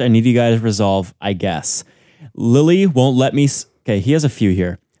 conflict I need you guys to resolve, I guess. Lily won't let me... Okay, he has a few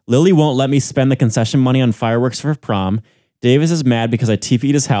here. Lily won't let me spend the concession money on fireworks for prom. Davis is mad because I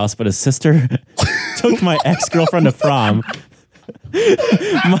TP'd his house, but his sister took my ex-girlfriend to prom.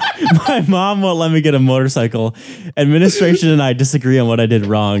 My mom won't let me get a motorcycle. Administration and I disagree on what I did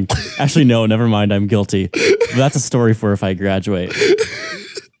wrong. Actually, no, never mind. I'm guilty. But that's a story for if I graduate.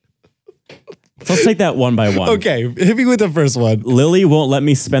 So let's take that one by one. Okay, hit me with the first one. Lily won't let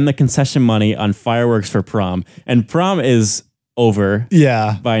me spend the concession money on fireworks for prom. And prom is over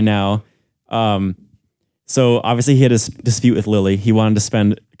by now. So obviously he had a dispute with Lily. He wanted to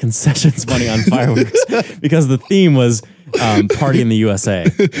spend concessions money on fireworks because the theme was party in the USA.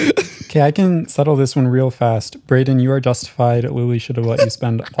 Okay, I can settle this one real fast. Braden, you are justified. Lily should have let you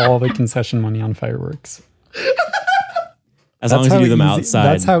spend all the concession money on fireworks. As long as you do them outside.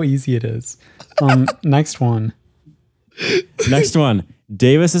 That's how easy it is. Next one. Next one.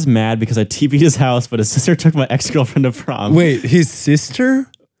 Davis is mad because I TP'd his house, but his sister took my ex-girlfriend to prom. Wait, his sister?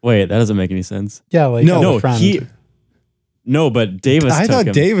 Wait, that doesn't make any sense. Yeah, like No, a friend. but Davis I took thought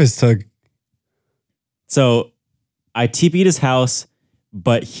him. Davis took. So I TP'd his house,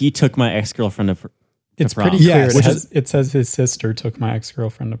 but he took my ex-girlfriend to prom. It's pretty clear. Yeah, It says his sister took my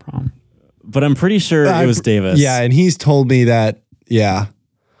ex-girlfriend to prom. But I'm pretty sure it was Davis. Yeah, and he's told me that. Yeah.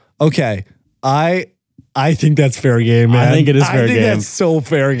 Okay. I think that's fair game, man. I think it is fair I think game. that's so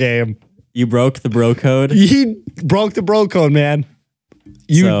fair game. You broke the bro code. He broke the bro code, man.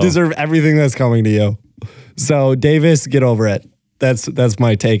 You deserve everything that's coming to you. So Davis, get over it. That's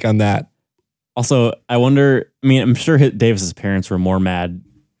my take on that. Also, I wonder, I mean, I'm sure Davis's parents were more mad.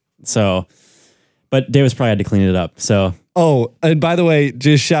 So, but Davis probably had to clean it up. So, Oh, and by the way,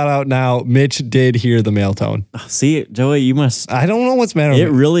 just shout out now, Mitch did hear the male tone. see, Joey, you must, I don't know what's the matter with It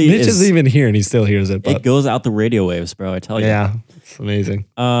him. really Mitch is- isn't even here and he still hears it. But it goes out the radio waves, bro. I tell you. yeah, it's amazing.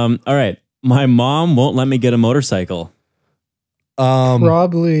 All right. My mom won't let me get a motorcycle.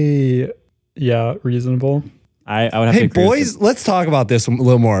 Probably, yeah, reasonable. I would have to Hey, agree with boys, let's talk about this a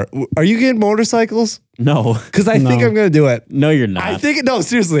little more. Are you getting motorcycles? it. No, Because I think No. I'm going to do it. no, you're not. I think, no,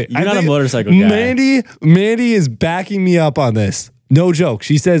 seriously. You're I not a think motorcycle guy. Mandy is backing me up on this. No joke.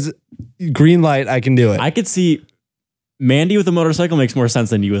 She says, green light, I can do it. I could see Mandy with a motorcycle makes more sense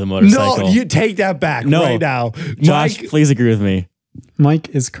than you with a motorcycle. No, you take that back No. right now. Josh, Mike, please agree with me. Mike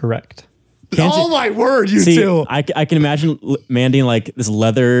is correct. Can't oh you my word, you see? two. I can imagine Mandy in like this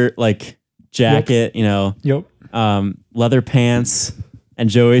leather like jacket, you know, Yep. leather pants, and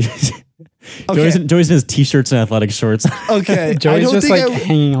Joey's in his t-shirts and athletic shorts. Okay. I Joey's don't just think like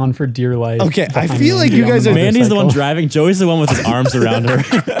hanging on for dear life. Okay, I behind feel like Mandy you on guys are- Mandy's the one motorcycle. driving. Joey's the one with his arms around her.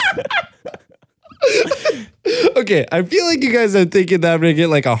 Okay, I feel like you guys are thinking that I'm going to get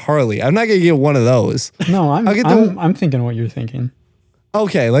like a Harley. I'm not going to get one of those. No, I'll get the- I'm thinking what you're thinking.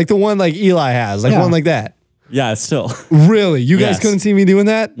 Okay, like the one like Eli has, like Yeah. one like that. Yeah, still. Really? You guys Yes. couldn't see me doing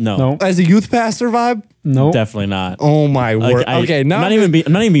that? No, No. As a youth pastor vibe? No. definitely not. Oh my Like, word. Okay, now I'm not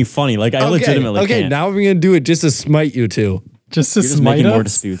even being funny. Like I legitimately Okay, can't. now we're going to do it just to smite you two. Just to You're just smite making more us?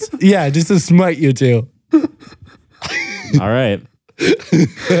 disputes. Yeah, just to smite you two. All right.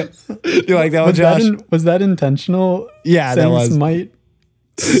 You like that one, Josh? Was that intentional? Yeah, that Saying was. smite.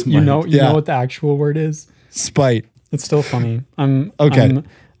 You know Yeah. what the actual word is. Spite. It's still funny. Okay.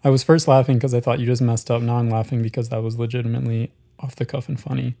 I was first laughing because I thought you just messed up. Now I'm laughing because that was legitimately off the cuff and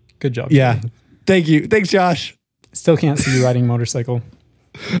funny. Good job. Yeah. Joey. Thank you. Thanks, Josh. Still can't see you riding a motorcycle.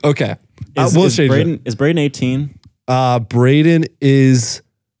 Okay. Is, we'll is change Braden, is Braden 18? it. Braden is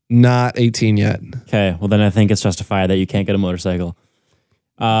not 18 yet. Okay. Well, then I think it's justified that you can't get a motorcycle.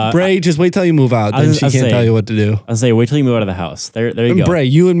 Bray, just wait till you move out. Then was- she I was can't tell saying- you what to do. I'll say, wait till you move out of the house. There you go. Bray,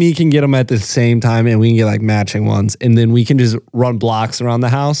 you and me can get them at the same time and we can get like matching ones. And then we can just run blocks around the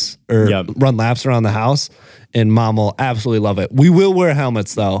house or Yep. run laps around the house. And mom will absolutely love it. We will wear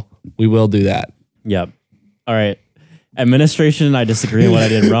helmets though. We will do that. Yep. All right. Administration and I disagree on what I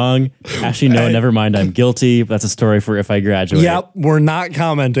did wrong. Actually, no, never mind. I'm guilty. That's a story for if I graduate. Yep. We're not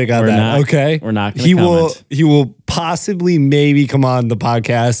commenting on We're that. not- okay. we're not gonna He comment. he will possibly maybe come on the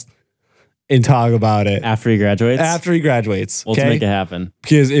podcast and talk about it After he graduates? after he graduates. We'll Okay. make it happen.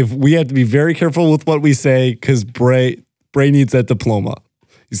 Because if we have to be very careful with what we say, because Bray needs that diploma.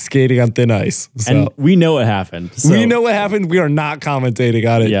 He's skating on thin ice. So And we know what happened. So, we know what happened. We are not commentating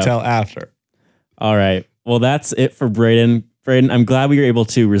on it Yeah. until after. All right. Well, that's it for Braden. Braden, I'm glad we were able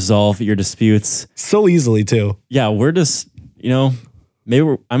to resolve your disputes. So easily too. Yeah, we're just,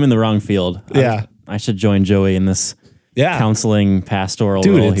 maybe I'm in the wrong field. Yeah. I should join Joey in this Yeah. counseling pastoral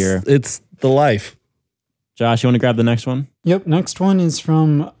Dude, role here. it's the life. Josh, you want to grab the next one? Yep. Next one is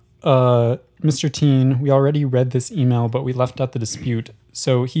from Mr. Teen. We already read this email, but we left out the dispute.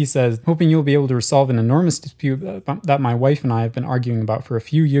 So he says, hoping you'll be able to resolve an enormous dispute that my wife and I have been arguing about for a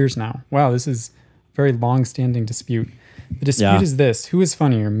few years now. Wow, this is a very long-standing dispute. The dispute is this: who is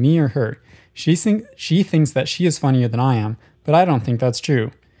funnier, me or her? She thinks that she is funnier than I am, but I don't think that's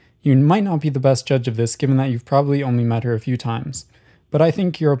true. You might not be the best judge of this, given that you've probably only met her a few times. But I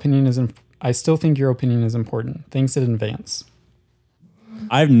still think your opinion is important. Thanks in advance.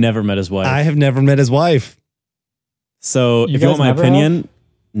 I've never met his wife. I have never met his wife. So You if you guys want my never opinion,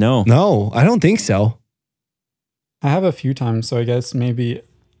 no. No, I don't think so. I have a few times, so I guess maybe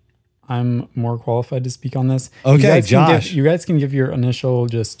I'm more qualified to speak on this. Okay, Josh. You guys can give your initial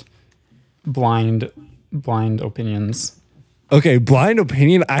just blind opinions. Okay, blind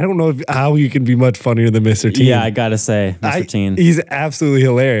opinion. I don't know how you can be much funnier than Mr. Teen. Yeah, I gotta say, Mr. Teen. He's absolutely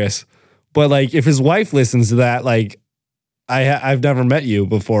hilarious. But like, if his wife listens to that, like, I've never met you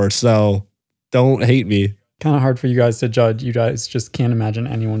before, so don't hate me. Kind of hard for you guys to judge. You guys just can't imagine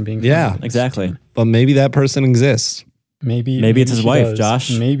anyone being funny. Yeah, Exactly. But maybe that person exists. Maybe it's his she wife, does.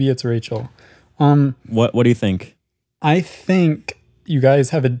 Josh. Maybe it's Rachel. What do you think? I think you guys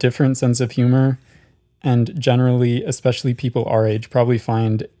have a different sense of humor, and generally, especially people our age, probably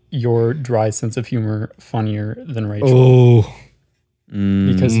find your dry sense of humor funnier than Rachel. Oh,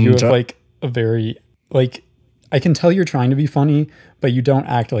 Because you have like a very, like, I can tell you're trying to be funny, but you don't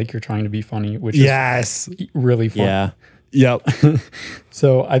act like you're trying to be funny, which yes. is really fun. Yeah. Yep.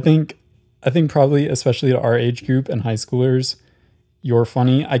 So I think probably, especially to our age group and high schoolers, you're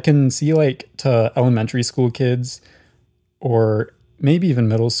funny. I can see like to elementary school kids or maybe even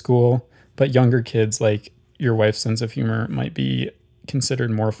middle school, but younger kids, like your wife's sense of humor might be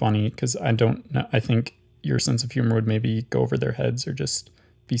considered more funny because I don't know. I think your sense of humor would maybe go over their heads or just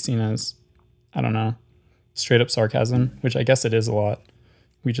be seen as, I don't know, straight up sarcasm, which I guess it is a lot.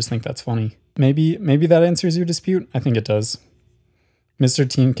 We just think that's funny. Maybe that answers your dispute. I think it does. Mr.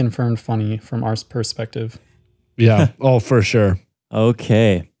 Teen confirmed funny from our perspective. Yeah. Oh, for sure.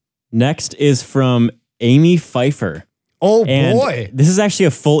 Okay. Next is from Amy Pfeiffer. Oh, And boy. this is actually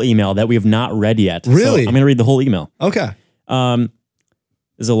a full email that we have not read yet. So Really? I'm going to read the whole email. Okay. This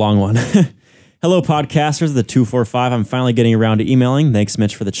is a long one. Hello, podcasters of the 245. I'm finally getting around to emailing. Thanks,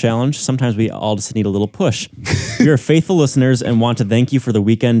 Mitch, for the challenge. Sometimes we all just need a little push. We are faithful listeners and want to thank you for the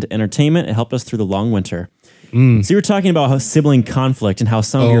weekend entertainment. It helped us through the long winter. So you were talking about how sibling conflict and how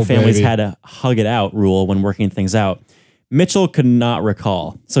some of your families had a hug it out rule when working things out. Mitchell could not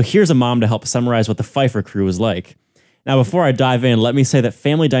recall. So here's a mom to help summarize what the Pfeiffer crew was like. Now, before I dive in, let me say that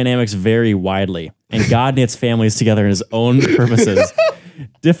family dynamics vary widely, and God knits families together in his own purposes.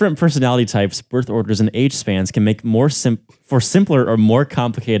 Different personality types, birth orders, and age spans can make for simpler or more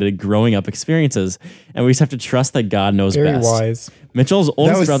complicated growing up experiences, and we just have to trust that God knows Very best. wise. Mitchell's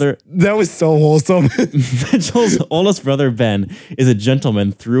oldest brother... That was so wholesome. Mitchell's oldest brother, Ben, is a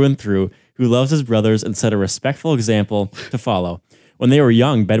gentleman through and through who loves his brothers and set a respectful example to follow. When they were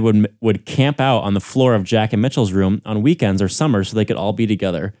young, Ben would camp out on the floor of Jack and Mitchell's room on weekends or summers so they could all be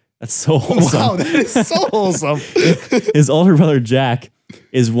together. That's so wholesome. Wow, that is so wholesome. His older brother, Jack,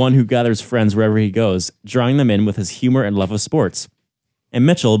 is one who gathers friends wherever he goes, drawing them in with his humor and love of sports. And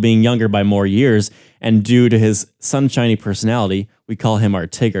Mitchell, being younger by more years, and due to his sunshiny personality, we call him our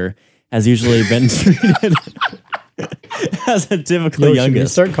Tigger, has usually been treated as a typical Yo, should we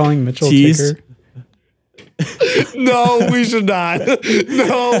youngest. start calling Mitchell Teased. Tigger? No, we should not.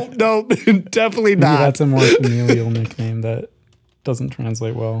 No, definitely Maybe not. that's a more familial nickname that doesn't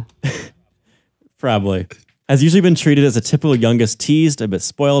translate well. Probably. Has usually been treated as a typical youngest, teased, a bit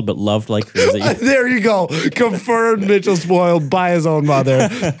spoiled, but loved like crazy. There you go. Confirmed Mitchell spoiled by his own mother.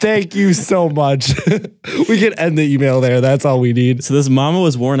 Thank you so much. We can end the email there. That's all we need. So this mama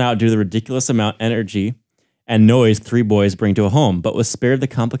was worn out due to the ridiculous amount of energy and noise three boys bring to a home, but was spared the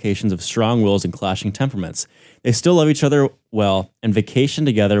complications of strong wills and clashing temperaments. They still love each other well and vacation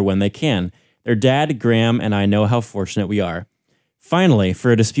together when they can. Their dad, Graham, and I know how fortunate we are. Finally,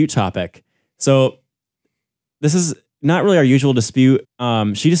 for a dispute topic. So this is not really our usual dispute.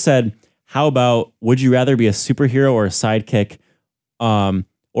 She just said, how about, would you rather be a superhero or a sidekick?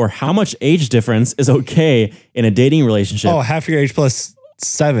 Or how much age difference is okay in a dating relationship? Oh, half your age plus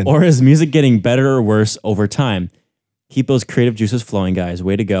 7. Or is music getting better or worse over time? Keep those creative juices flowing, guys.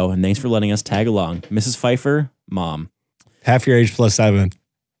 Way to go. And thanks for letting us tag along. Mrs. Pfeiffer, Mom. Half your age plus 7.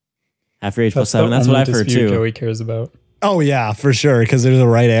 Half your age plus the 7. That's what only I've heard dispute too. Joey cares about. Oh, yeah, for sure, because there's a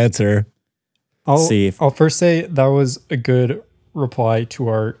right answer. I'll See. first say that was a good reply to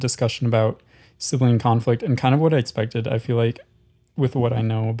our discussion about sibling conflict and kind of what I expected. I feel like with what I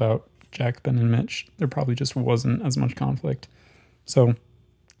know about Jack, Ben, and Mitch, there probably just wasn't as much conflict. So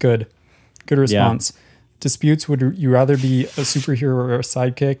good response. Disputes, would you rather be a superhero or a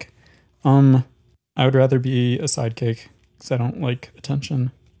sidekick? I would rather be a sidekick because I don't like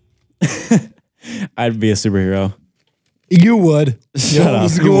attention. I'd be a superhero. You would. Shut up.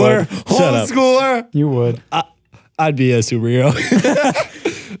 Homeschooler. Shut up. Homeschooler. You would. I'd be a superhero.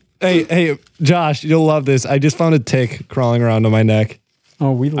 Hey, Josh, you'll love this. I just found a tick crawling around on my neck.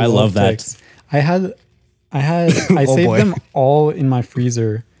 Oh, I love that. ticks. I saved boy. them all in my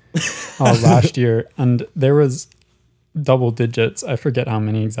freezer last year, and there was double digits. I forget how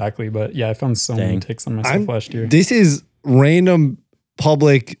many exactly, but yeah, I found so many ticks on myself last year. This is random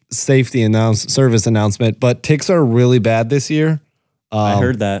public safety service announcement, but ticks are really bad this year. I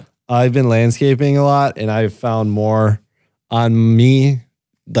heard that. I've been landscaping a lot, and I've found more on me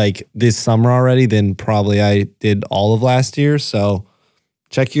like this summer already than probably I did all of last year. So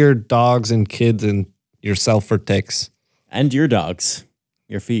check your dogs and kids and yourself for ticks. And your dogs.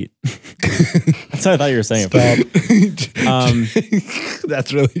 Your feet. That's how I thought you were saying it.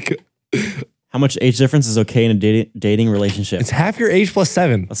 That's really good. How much age difference is okay in a dating relationship? It's half your age plus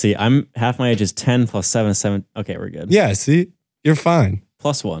 7. Let's see. I'm half my age is 10 plus 7 is 7. Okay, we're good. Yeah, see? You're fine.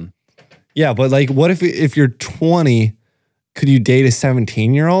 Plus 1. Yeah, but like what if you're 20, could you date a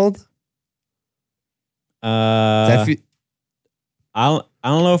 17-year-old? I don't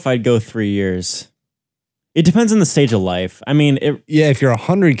know if I'd go 3 years. It depends on the stage of life. I mean, if you're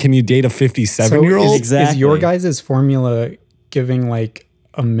 100, can you date a 57-year-old? Exactly. Is your guys' formula giving like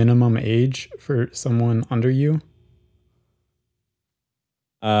a minimum age for someone under you?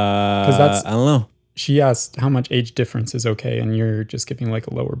 I don't know. She asked how much age difference is okay, and you're just giving like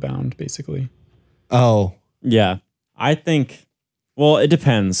a lower bound, basically. Oh. Yeah. I think, well, it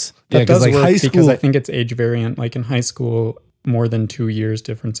depends. That does like work high because school, I think it's age variant. Like in high school, more than 2 years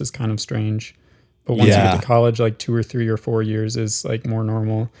difference is kind of strange. But once you get to college, like 2 or 3 or 4 years is like more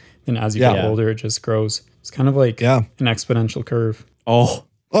normal. And as you get older, it just grows. It's kind of like an exponential curve. Oh,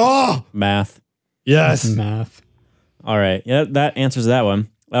 math. Yes. Math. All right. Yeah, that answers that one.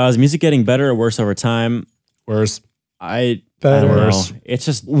 Is music getting better or worse over time? Worse. I Better. don't know. It's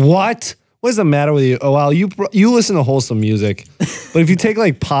just What is the matter with you? Oh, well, you listen to wholesome music. But if you take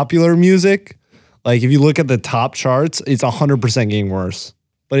like popular music, like if you look at the top charts, it's 100% getting worse.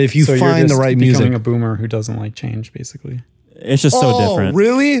 But if you find the right music, becoming a boomer who doesn't like change, basically. it's just so different.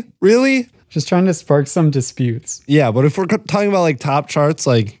 Really? Really? Just trying to spark some disputes. Yeah, but if we're talking about like top charts,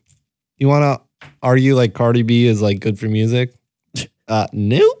 like you want to argue like Cardi B is like good for music?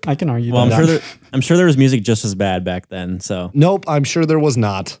 Nope. I can argue Well, that. I'm sure there was music just as bad back then. So Nope, I'm sure there was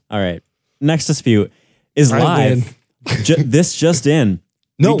not. all right. Next dispute is Right live. This just in.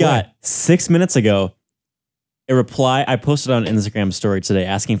 No we got 6 minutes ago a reply. I posted on Instagram story today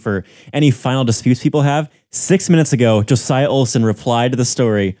asking for any final disputes people have. 6 minutes ago, Josiah Olson replied to the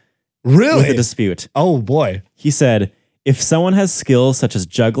story with a Really? dispute. Oh boy. He said, if someone has skills such as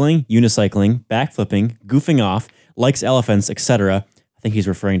juggling, unicycling, backflipping, goofing off, likes elephants, etc., I think he's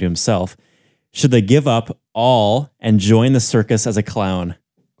referring to himself, should they give up all and join the circus as a clown?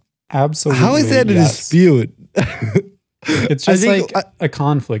 Absolutely. How is that a yes. dispute? It's I just think- like a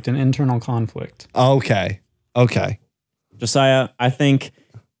conflict, an internal conflict. Okay. Josiah, I think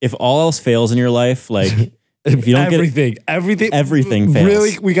if all else fails in your life, like if you don't everything fails.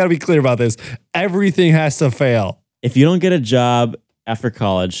 Really, we got to be clear about this. Everything has to fail. if you don't get a job after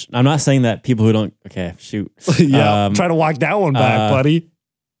college, I'm not saying that people who don't, okay, shoot. Try to walk that one back, buddy.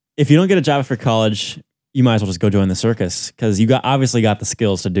 If you don't get a job after college, you might as well just go join the circus because you obviously got the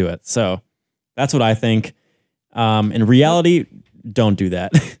skills to do it. So that's what I think. In reality, don't do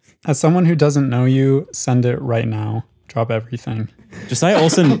that. As someone who doesn't know you, send it right now. Drop everything. Josiah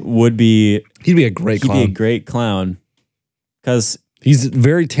Olson would be, He'd be a great clown. he'd be a great clown because He's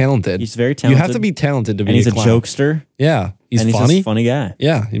very talented. he's very talented. You have to be talented to be and he's a clown. jokester. Yeah. He's and he's funny. just a funny guy.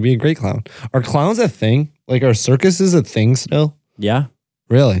 Yeah. He'd be a great clown. Are clowns a thing? Like, are circuses a thing still? Yeah,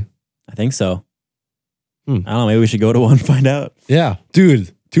 Really? I think so. I don't know. Maybe we should go to one and find out. Yeah. Dude,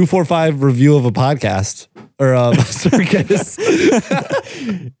 245 review of a podcast or a circus.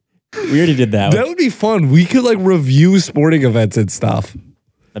 We already did that. That would be fun. We could like review sporting events and stuff.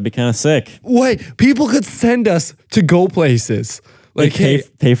 That'd be kind of sick. Wait, people could send us to go places. Like, hey,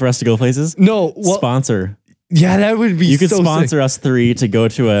 pay for us to go places. no, well, Sponsor. yeah, that would be You could so sponsor sick. us 3 to go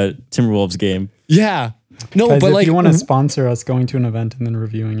to a Timberwolves game. Yeah. No, Guys, but if like, you want to sponsor us going to an event and then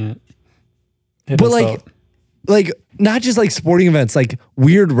reviewing it, hit But us like- up. like not just like sporting events, like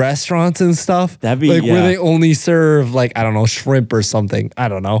weird restaurants and stuff. That'd be- like where yeah. they only serve like, I don't know, shrimp or something. I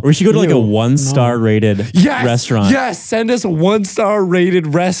don't know. Or we should go to like a Ew, 1-star rated Yes, restaurant. Yes, send us 1-star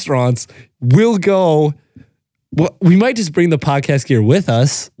rated restaurants. We'll go. Well, we might just bring the podcast gear with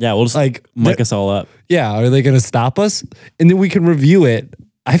us. Yeah, we'll just Like, mic us all up. Yeah, are they going to stop us? And then we can review it.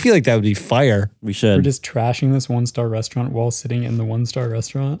 I feel like that would be fire. We We're should. just trashing this 1-star restaurant while sitting in the 1-star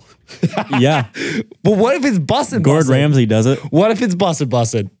restaurant. Yeah. But what if it's busted? Gordon Ramsay does it. What if it's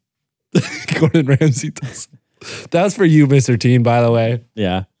busted? Gordon Ramsay does. That was for you, Mr. Teen, by the way.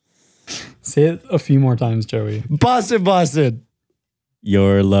 Yeah. Say it a few more times, Joey. Busted.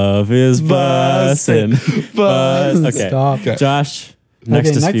 Your love is bussin'. Bussin'. Okay. Stop. Okay. Josh, next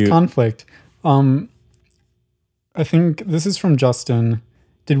Okay, dispute. next conflict. I think this is from Justin.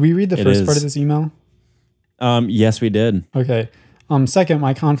 Did we read the It first part is. of this email? Yes, we did. Okay. Second,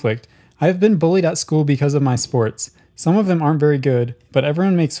 my conflict. I have been bullied at school because of my sports. Some of them aren't very good, but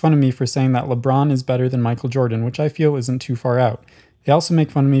everyone makes fun of me for saying that LeBron is better than Michael Jordan, which I feel isn't too far out. They also make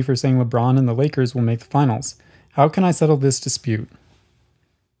fun of me for saying LeBron and the Lakers will make the finals. How can I settle this dispute?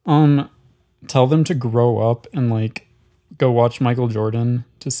 Tell them to grow up and like go watch Michael Jordan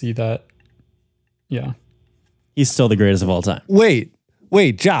to see that. Yeah. He's still the greatest of all time. Wait,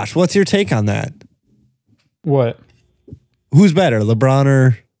 Josh, what's your take on that? What? Who's better, LeBron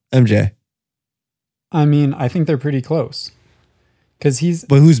or MJ? I mean, I think they're pretty close. Because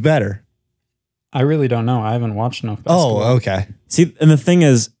But who's better? I really don't know. I haven't watched enough basketball. Oh, okay. See, and the thing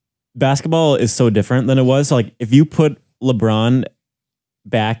is, basketball is so different than it was. So, like, if you put LeBron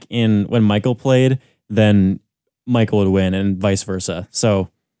back in when Michael played, then Michael would win, and vice versa. So,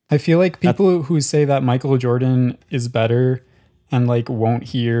 I feel like people who say that Michael Jordan is better and like won't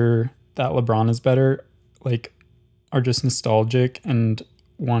hear that LeBron is better, like are just nostalgic and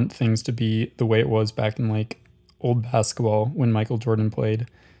want things to be the way it was back in like old basketball when Michael Jordan played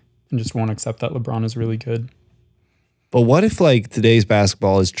and just won't accept that LeBron is really good. But what if like today's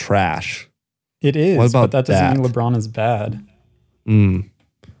basketball is trash? It is, What about but that doesn't mean that? LeBron is bad.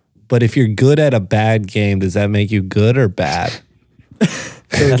 But if you're good at a bad game, does that make you good or bad?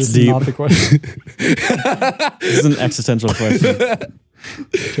 So That's this is deep. not the question. this is an existential question.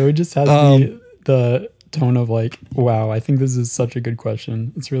 Joey just has the tone of like, wow, I think this is such a good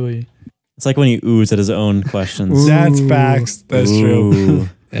question. It's really It's like when he oohs at his own questions. That's facts. That's true. Ooh.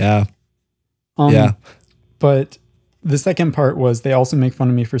 Yeah. um, Yeah. But the second part was they also make fun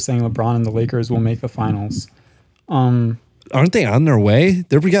of me for saying LeBron and the Lakers will make the finals. Aren't they on their way?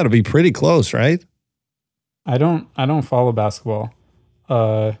 They've got to be pretty close, right? I don't follow basketball.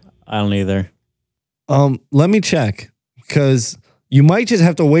 I don't either. Let me check because you might just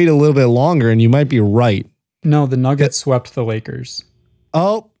have to wait a little bit longer and you might be right. No, the Nuggets swept the Lakers.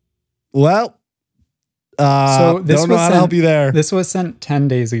 Oh, well. So this don't know was how to sent- help you there. This was sent 10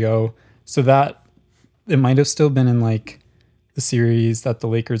 days ago, so that it might have still been in like the series that the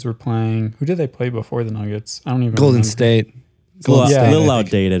Lakers were playing. Who did they play before the Nuggets? I don't even Golden remember. State. It's a little, Yeah. a little I think.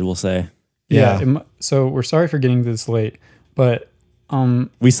 outdated, we'll say. Yeah. So we're sorry for getting this late, but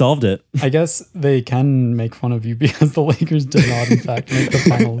We solved it. I guess they can make fun of you because the Lakers did not, in fact, make the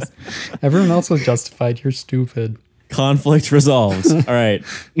finals. Everyone else was justified. You're stupid. Conflict resolved. All right.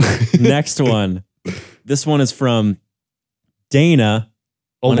 Next one. This one is from Dana,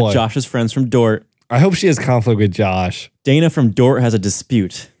 one boy. of Josh's friends from Dort. I hope she has conflict with Josh. Dana from Dort has a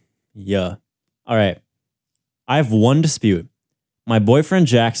dispute. Yeah. All right. I have one dispute. My boyfriend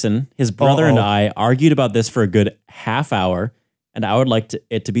Jackson, his brother, and I argued about this for a good half hour, and I would like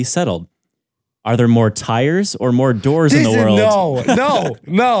it to be settled. Are there more tires or more doors in the world?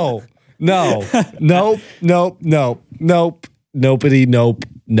 No. Nope. Nobody.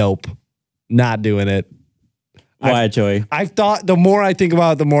 Nope. Not doing it. Why, Joey? I've thought, the more I think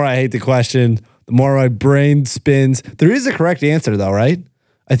about it, the more I hate the question, the more my brain spins. There is a correct answer though, right?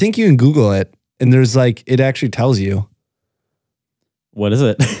 I think you can Google it and there's like, it actually tells you. What is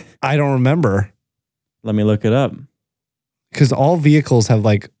it? I don't remember Let me look it up. because all vehicles have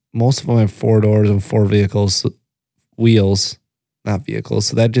like, most of them have 4 doors and 4 wheels, not vehicles.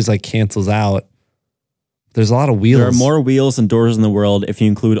 So that just like cancels out. There's a lot of wheels. There are more wheels and doors in the world if you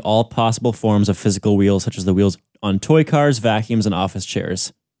include all possible forms of physical wheels, such as the wheels on toy cars, vacuums, and office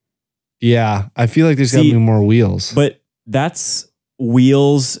chairs. Yeah. I feel like there's got to See, be more wheels. But that's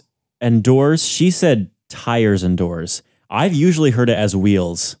wheels and doors. She said tires and doors. I've usually heard it as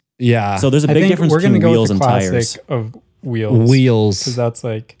wheels. Yeah. So there's a I big think difference we're going to between go wheels with the and classic tires. of wheels. Because wheels. that's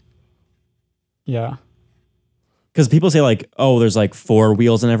like, yeah. Because people say like, oh, there's like 4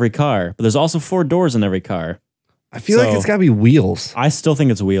 wheels in every car, but there's also 4 doors in every car. I feel like So- it's got to be wheels. I still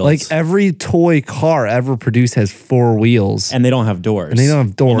think it's wheels. Like every toy car ever produced has 4 wheels. and they don't have doors. And they don't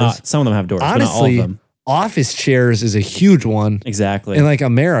have Well, doors. some of them have doors, but not all of Honestly, them. office chairs is a huge one. Exactly. In like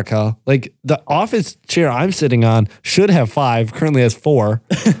America, like the office chair I'm sitting on should have 5, currently has 4,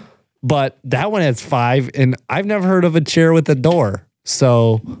 but that one has 5, and I've never heard of a chair with a door.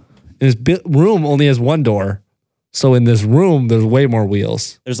 So this room only has 1 door. So in this room, there's way more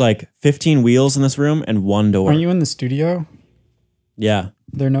wheels. There's like 15 wheels in this room and 1 door. Aren't you in the studio? Yeah.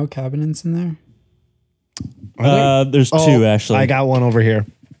 There are no cabinets in there? There's 2 actually. I got one over here.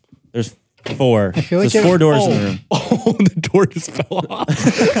 There's 4. I feel like There's it- 4 doors in the room. Oh, the door just fell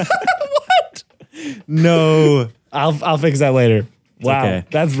off. No. I'll fix that later. Wow, okay.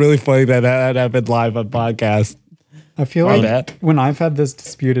 that's really funny that happened live on podcast. I feel My like bad. when I've had this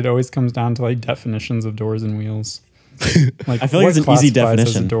dispute, it always comes down to like definitions of doors and wheels. Like I feel like what it's an easy classifies as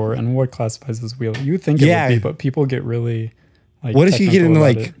definition. a door and what classifies as wheel. You would think it Yeah. would be, but people get really like. What if you get technical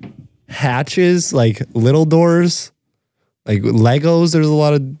into about like it. hatches, like little doors, like Legos? There's a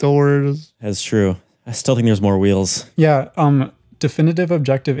lot of doors. That's true. I still think there's more wheels. Yeah, definitive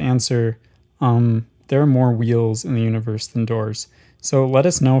objective answer. There are more wheels in the universe than doors. So let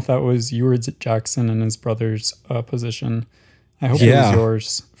us know if that was you or Jackson and his brother's position. I hope it Yeah. was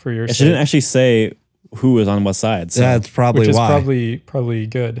yours for your She sake, didn't actually say who was on what side. So That's probably which is why. probably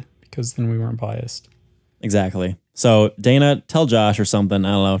good because then we weren't biased. exactly. So Dana, tell Josh or something.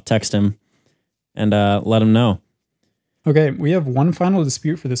 I don't know. Text him and let him know. Okay, we have one final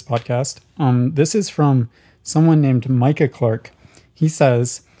dispute for this podcast. This is from someone named Micah Clark. He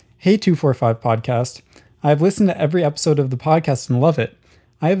says, "Hey 245 podcast, I have listened to every episode of the podcast and love it.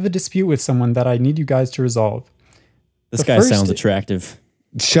 I have a dispute with someone that I need you guys to resolve." This The guy first- sounds attractive.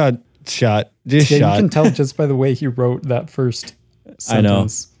 Shut. Just Yeah, shut. you can tell just by the way he wrote that first I know.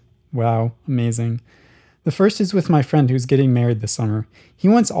 sentence. Wow, amazing. The first is with my friend who's getting married this summer. He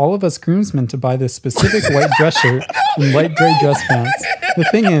wants all of us groomsmen to buy this specific white dress shirt and light gray dress pants. The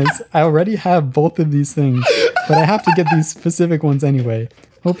thing is, I already have both of these things, but I have to get these specific ones anyway.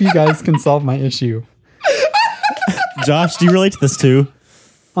 Hope you guys can solve my issue. Josh, do you relate to this too?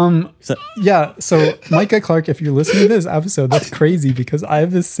 Yeah, so Micah Clark, if you're listening to this episode, that's crazy because I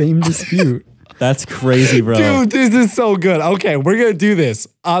have the same dispute. That's crazy, bro. Dude, this is so good. Okay, we're gonna do this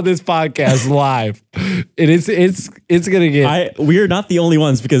on this podcast live. It's gonna get. We are not the only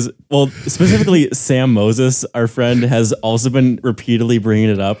ones because, well, specifically Sam Moses, our friend, has also been repeatedly bringing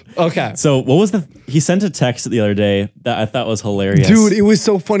it up. Okay. So what was he sent a text the other day that I thought was hilarious. Dude, it was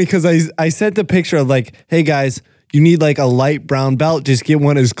so funny because I sent the picture of like, hey guys, you need like a light brown belt. Just get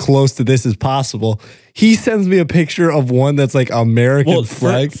one as close to this as possible. He sends me a picture of one that's like American well,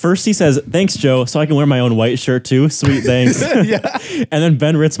 flag. first he says, "Thanks, Joe, so I can wear my own white shirt too." Sweet, thanks. Yeah. And then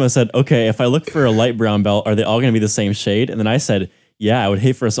Ben Ritzma said, "Okay, if I look for a light brown belt, are they all going to be the same shade?" And then I said, "Yeah, I would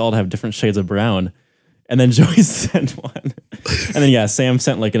hate for us all to have different shades of brown." And then Joey sent one. And then yeah, Sam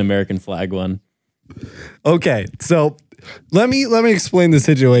sent like an American flag one. Okay, so let me explain the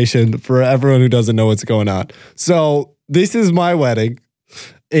situation for everyone who doesn't know what's going on. So this is my wedding,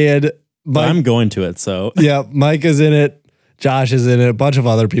 and But I'm going to it, so yeah, Mike is in it, Josh is in it, a bunch of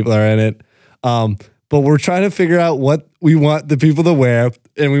other people are in it. But we're trying to figure out what we want the people to wear,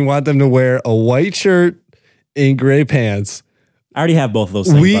 and we want them to wear a white shirt and gray pants. I already have both of those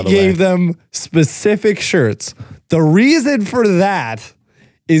things. We by the gave way. them specific shirts. The reason for that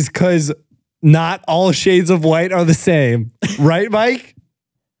is because not all shades of white are the same, right, Mike?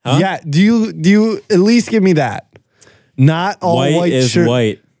 Huh? Yeah. Do you at least give me that? Not all white, is shirt.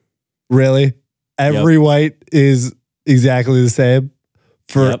 white. Really? Every white is exactly the same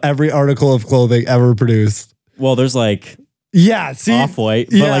for Yep. every article of clothing ever produced. Well, there's like Yeah. See, off white,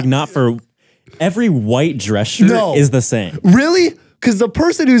 but yeah. like not for every white dress shirt No. is the same. Really? Because the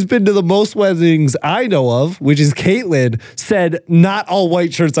person who's been to the most weddings I know of, which is Caitlin, said not all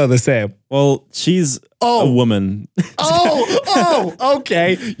white shirts are the same. Well, she's a woman.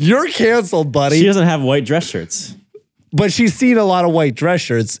 Okay. You're canceled, buddy. She doesn't have white dress shirts. But she's seen a lot of white dress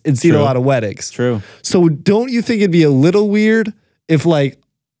shirts and seen a True. lot of weddings. True. So don't you think it'd be a little weird if like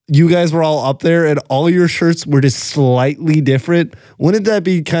you guys were all up there and all your shirts were just slightly different? Wouldn't that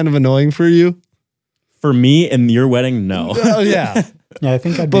be kind of annoying for you? For me and your wedding, no. Oh yeah. Yeah, I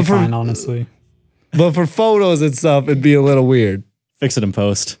think I'd be But for- fine, honestly. But for photos and stuff, it'd be a little weird. Fix it in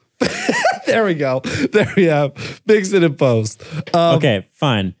post. There we go. There we have. Fix it in post. Okay,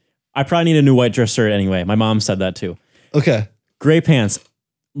 fine. I probably need a new white dress shirt anyway. My mom said that too. Okay. Gray pants.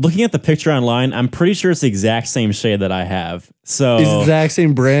 Looking at the picture online, I'm pretty sure it's the exact same shade that I have. So Is it the exact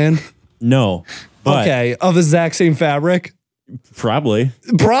same brand? no. But Okay. Of the exact same fabric? probably.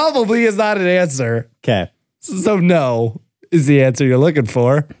 Probably is not an answer. Okay. So no is the answer you're looking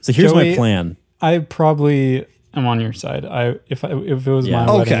for. So here's my Joey, plan. I probably am on your side. If it was Yeah.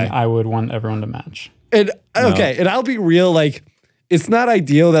 my Okay. wedding, I would want everyone to match. And okay, and I'll be real, like, it's not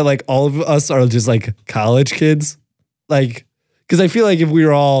ideal that like all of us are just like college kids. Like, because I feel like if we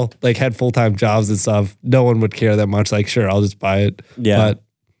were all like had full-time jobs and stuff, no one would care that much. Like, sure, I'll just buy it. Yeah. But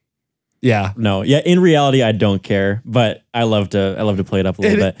yeah. No, yeah. In reality, I don't care, but I love to play it up a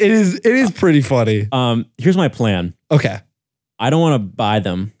little bit. It is pretty funny. Here's my plan. Okay. I don't want to buy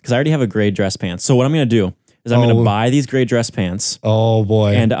them because I already have a gray dress pants. So what I'm going to do is I'm going to buy these gray dress pants. Oh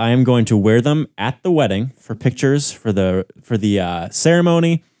boy. And I am going to wear them at the wedding for pictures for the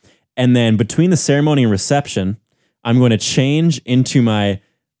ceremony, and then between the ceremony and reception, I'm going to change into my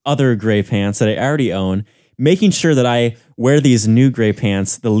other gray pants that I already own, making sure that I wear these new gray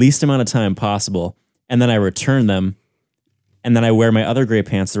pants the least amount of time possible, and then I return them, and then I wear my other gray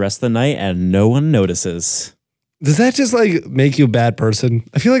pants the rest of the night, and no one notices. Does that just like make you a bad person?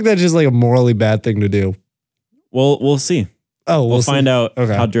 I feel like that's just like a morally bad thing to do. Well, we'll see. Oh, We'll see. find out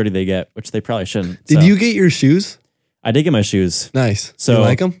Okay. how dirty they get, which they probably shouldn't. Did So, you get your shoes? I did get my shoes. Nice. So- you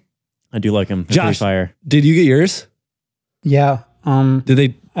like them? I do like them. They're pretty Josh. fire. Did you get yours? Yeah. Did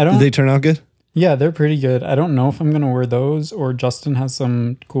they? I don't. Did they turn out good? Yeah, they're pretty good. I don't know if I'm gonna wear those, or Justin has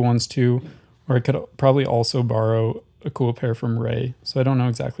some cool ones too, or I could probably also borrow a cool pair from Ray. So I don't know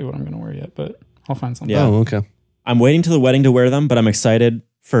exactly what I'm gonna wear yet, but I'll find something. Yeah. Oh, okay. I'm waiting till the wedding to wear them, but I'm excited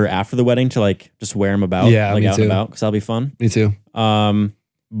for after the wedding to like just wear them about, Yeah, like me out too. and about, because that'll be fun. Me too.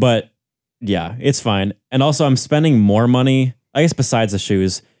 But yeah, it's fine. And also, I'm spending more money. I guess besides the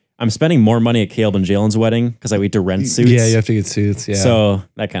shoes, I'm spending more money at Caleb and Jalen's wedding because I need to rent suits. Yeah, you have to get suits. Yeah. So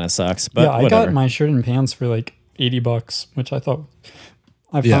that kind of sucks. But yeah, I whatever. got my shirt and pants for like $80, which I thought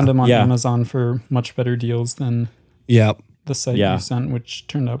I Yeah. found them on Yeah. Amazon for much better deals than yeah. the site Yeah. you sent, which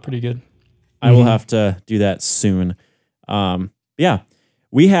turned out pretty good. I will have to do that soon. Yeah,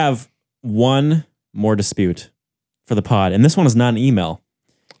 we have one more dispute for the pod, and this one is not an email.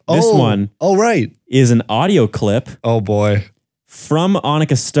 This one Oh, right. is an audio clip Oh boy. from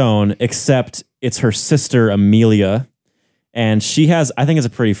Annika Stone, except it's her sister Amelia, and she has, I think it's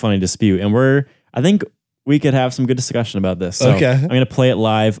a pretty funny dispute, and I think we could have some good discussion about this. So Okay. I'm going to play it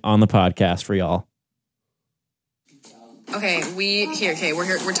live on the podcast for y'all. Okay, we're here.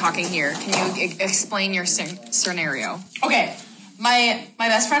 We're talking here. Can you explain your scenario? Okay, my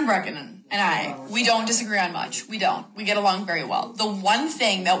best friend Brecken and I, we don't disagree on much. We don't. We get along very well. The one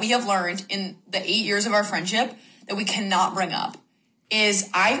thing that we have learned in the 8 years of our friendship that we cannot bring up is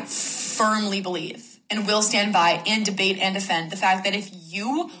I firmly believe and will stand by and debate and defend the fact that if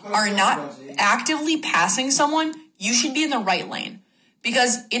you are not actively passing someone, you should be in the right lane.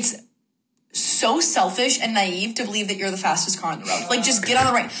 Because it's so selfish and naive to believe that you're the fastest car on the road. Like, just get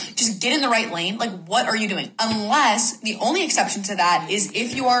in the right lane. Like, what are you doing? Unless the only exception to that is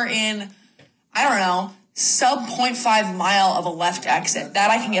if you are in, I don't know, sub 0.5 mile of a left exit. That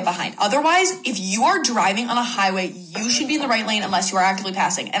I can get behind. Otherwise, if you are driving on a highway, you should be in the right lane unless you are actively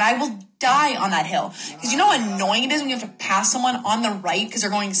passing. And I will die on that hill. Because you know how annoying it is when you have to pass someone on the right because they're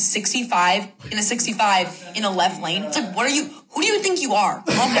going 65 in a 65 in a left lane? It's like, who do you think you are?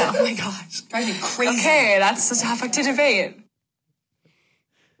 Calm down. Oh my gosh. Drives me crazy. Okay, that's a topic to debate.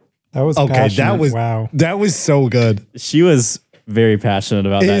 That was Okay, passionate. Wow. that was so good. She was very passionate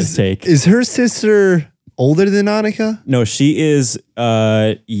about that take. Is her sister older than Annika? No, she is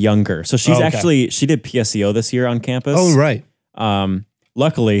younger. So she's Okay. actually, she did PSEO this year on campus. Oh, right.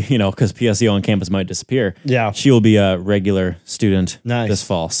 Luckily, because PSEO on campus might disappear. Yeah. She will be a regular student Nice. this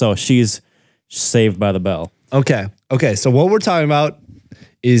fall. So she's saved by the bell. Okay. Okay. So what we're talking about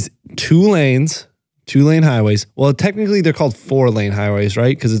is 2 lane highways. Well, technically they're called 4-lane highways,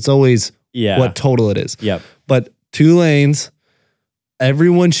 right? Because it's always Yeah. what total it is. Yep. But 2 lanes,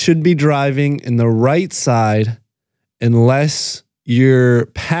 everyone should be driving in the right side. Unless you're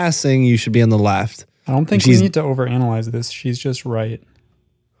passing, you should be on the left. I don't think we need to overanalyze this. She's just right.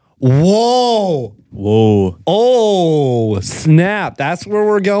 Whoa. Whoa. Oh, snap. That's where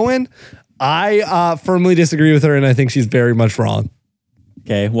we're going. I firmly disagree with her, and I think she's very much wrong.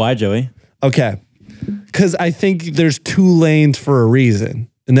 Okay. Why, Joey? Okay. Because I think there's 2 lanes for a reason,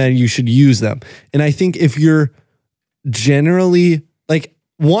 and then you should use them. And I think if you're generally, like,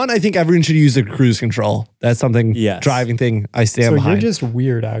 one, I think everyone should use the cruise control. That's something, Yes. driving thing I stand So behind. you're just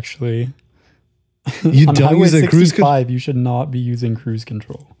weird, actually. You On don't Highway use a cruise control. 65, you should not be using cruise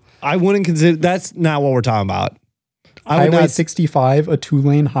control. I wouldn't consider, that's not what we're talking about. I would Highway not, 65, a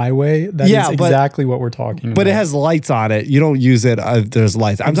 2-lane highway, that is Yeah, but- exactly what we're talking about. but it has lights on it. You don't use it if there's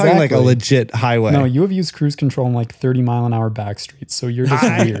lights. I'm talking like a Exactly. legit highway. No, you have used cruise control on like 30-mile-an-hour back streets, so you're just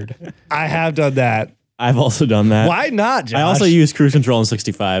weird. I have done that. I've also done that. Why not, Josh? I also use cruise control in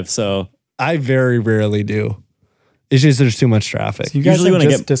 65. So I very rarely do. It's just there's too much traffic. So you guys Usually have when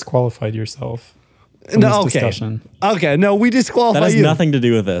I just get- disqualified yourself from No, this okay. discussion. Okay, no, we disqualify that has you. nothing to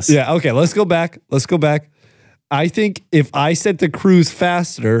do with this. Yeah, okay, let's go back. I think if I set the cruise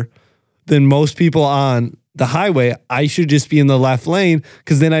faster than most people on the highway, I should just be in the left lane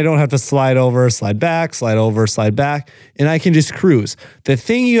because then I don't have to slide over, slide back, slide over, slide back, and I can just cruise. The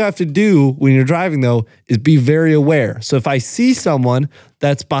thing you have to do when you're driving, though, is be very aware. So if I see someone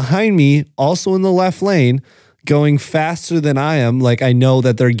that's behind me, also in the left lane, going faster than I am, like I know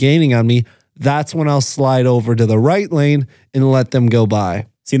that they're gaining on me, that's when I'll slide over to the right lane and let them go by.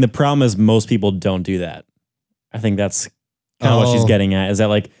 See, the problem is most people don't do that. I think that's kind of what she's Oh. getting at, is that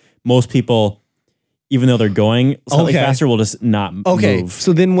like most people, even though they're going slightly Okay. faster, will just not Okay, move.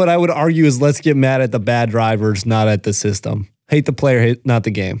 so then what I would argue is let's get mad at the bad drivers, not at the system. Hate the player, not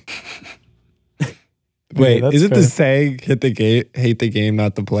the game. Wait, that's is it the fair. saying hate the game,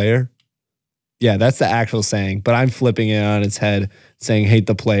 not the player? Yeah, that's the actual saying, but I'm flipping it on its head, saying hate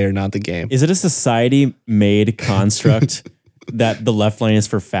the player, not the game. Is it a society-made construct that the left lane is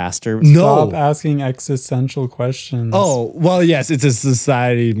for faster? Stop No. asking existential questions. Oh, well, yes, it's a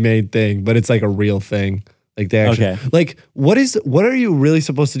society-made thing, but it's like a real thing. Like they actually, Okay. like what are you really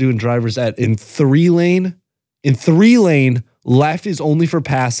supposed to do in driver's ed? In 3-lane? In 3-lane, left is only for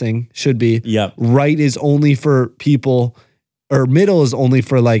passing, should be. Yep. Right is only for people, or middle is only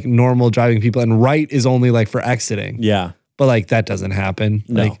for like normal driving people, and right is only like for exiting. Yeah. But like that doesn't happen.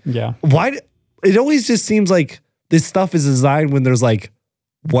 No. Like Yeah. it always just seems like this stuff is designed when there's like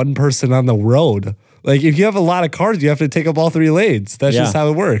one person on the road. Like if you have a lot of cars, you have to take up all 3 lanes. That's Yeah. just how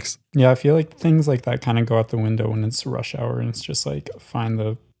it works. Yeah, I feel like things like that kind of go out the window when it's rush hour and it's just like find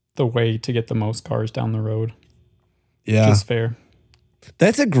the way to get the most cars down the road. Yeah. Just fair.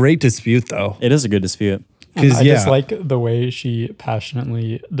 That's a great dispute though. It is a good dispute. And 'Cause, I just yeah. like the way she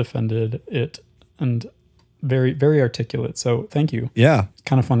passionately defended it and very, very articulate. So thank you. Yeah. It's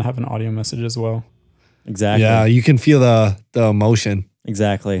kind of fun to have an audio message as well. Exactly. Yeah, you can feel the emotion.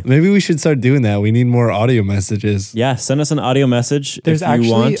 Exactly. Maybe we should start doing that. We need more audio messages. Yeah. Send us an audio message There's if you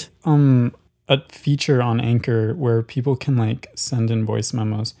actually want. a feature on Anchor where people can like send in voice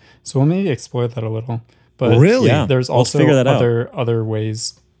memos. So we'll maybe explore that a little. But Really? Yeah. there's Let's also figure that out. other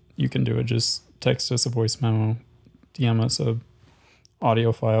ways you can do it. Just text us a voice memo, DM us a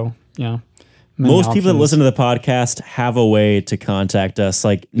audio file. Yeah. Many Most people that options. listen to the podcast have a way to contact us,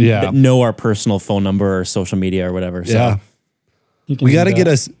 like Yeah. that know our personal phone number or social media or whatever. So Yeah. You can We do got to that. get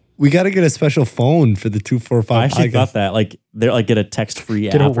us. We got to get a special phone for the 245. I actually podcast. thought that, like, they're like get a text free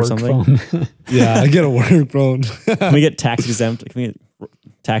Get a app or work something. phone. Yeah, I get a work phone. Can we get tax exempt? Can we get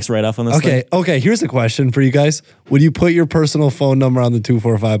tax write off on this? Okay, thing? okay. Here's a question for you guys: would you put your personal phone number on the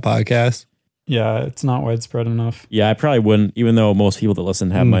 245 podcast? Yeah, it's not widespread enough. Yeah, I probably wouldn't, even though most people that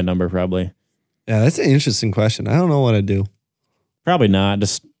listen have my number. Probably, Yeah, that's an interesting question. I don't know what to do. probably not.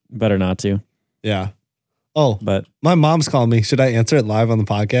 Just better not to. Yeah. Oh, But my mom's calling me. Should I answer it live on the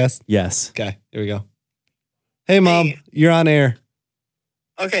podcast? yes, Okay, here we go. Hey, Mom, Hey. you're on air.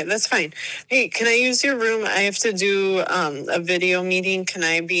 Okay, that's fine. Hey, can I use your room? I have to do a video meeting. Can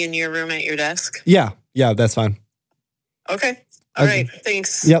I be in your room at your desk? Yeah, that's fine. Okay. All Okay. right.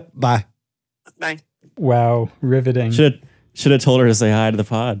 Thanks. Yep, bye. Bye. Wow, riveting. should have told her to say hi to the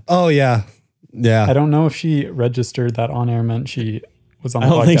pod. Oh, yeah. Yeah. I don't know if she registered that on air meant she was on the I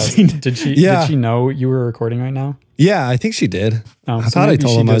don't think podcast. she did. Did she? Yeah. Did she know you were recording right now? Yeah, I think she did. I thought I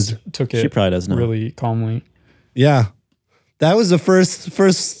told him I was- took She it probably does know. really calmly. Yeah. That was the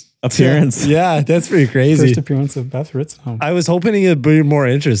first Appearance. Yeah, that's pretty crazy. First appearance of Beth Ritzenholm. I was hoping it'd be more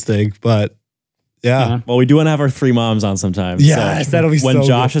interesting, but yeah. Yeah. Well, we do want to have our 3 moms on sometimes. Yes, that'll be when so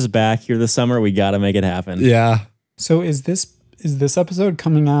Josh good. is back here this summer, we got to make it happen. Yeah. So is this episode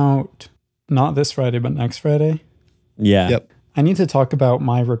coming out not this Friday but next Friday? Yeah. Yep. I need to talk about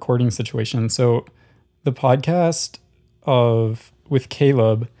my recording situation. So the podcast with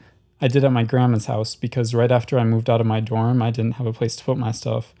Caleb, I did at my grandma's house because right after I moved out of my dorm, I didn't have a place to put my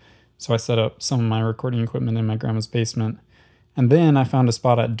stuff. So I set up some of my recording equipment in my grandma's basement. And then I found a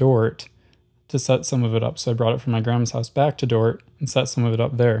spot at Dort to set some of it up. So I brought it from my grandma's house back to Dort and set some of it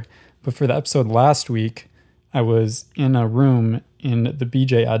up there. But for the episode last week, I was in a room in the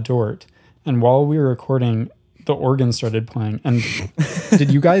BJ at Dort. And while we were recording, the organ started playing. And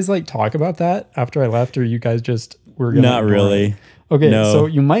did you guys like talk about that after I left, or you guys just were gonna Not ignore it? really. Okay, No. so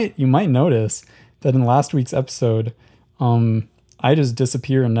you might notice that in last week's episode, I just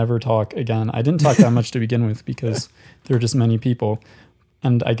disappear and never talk again. I didn't talk that much to begin with because there were just many people,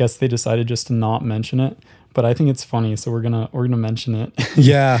 and I guess they decided just to not mention it. but I think it's funny, so we're gonna mention it.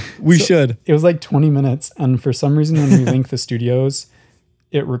 Yeah, we should. It was like 20 minutes, and for some reason, when we link the studios,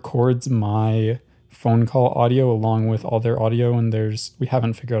 it records my phone call audio along with all their audio, and we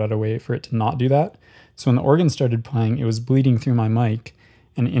haven't figured out a way for it to not do that. So when the organ started playing, it was bleeding through my mic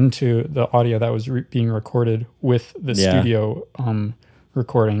and into the audio that was being recorded with the studio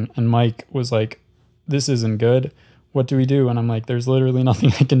recording. And Mike was like, "This isn't good. What do we do?" And I'm like, "There's literally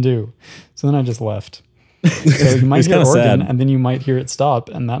nothing I can do." So then I just left. So you might hear organ, and then you might hear it stop,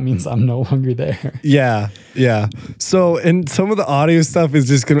 and that means I'm no longer there. Yeah. So, and some of the audio stuff is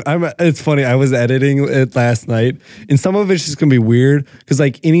just gonna. It's funny. I was editing it last night, and some of it's just gonna be weird because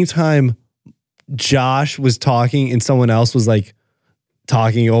like anytime Josh was talking and someone else was like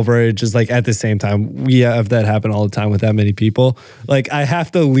talking over it, just like at the same time, we have that happen all the time with that many people. Like I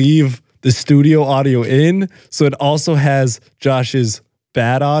have to leave the studio audio in, so it also has Josh's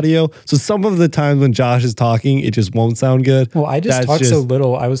bad audio. So some of the times when Josh is talking, it just won't sound good. Well, I just talk so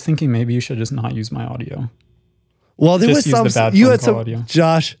little. I was thinking maybe you should just not use my audio. Well, there just was some. You had some audio.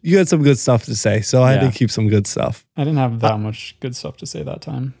 Josh, you had some good stuff to say, so I had to keep some good stuff. I didn't have that much good stuff to say that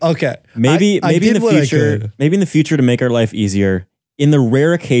time. Okay, maybe in the future, to make our life easier, in the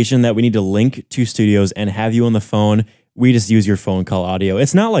rare occasion that we need to link to studios and have you on the phone, we just use your phone call audio.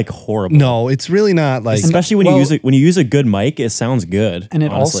 It's not like horrible. No, it's really not like. Especially when you use a good mic, it sounds good. And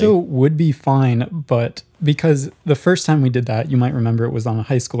it also would be fine, but because the first time we did that, you might remember it was on a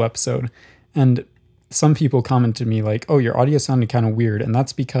high school episode, and some people commented to me like, "Oh, your audio sounded kind of weird," and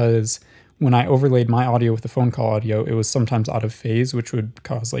that's because when I overlaid my audio with the phone call audio, it was sometimes out of phase, which would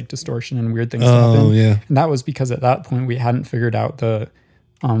cause like distortion and weird things to happen. Yeah. And that was because at that point we hadn't figured out the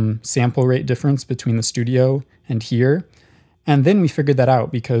sample rate difference between the studio and here. And then we figured that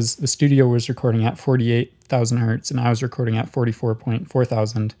out because the studio was recording at 48,000 hertz and I was recording at 44.4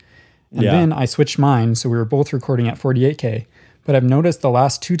 thousand. And then I switched mine, so we were both recording at 48K. But I've noticed the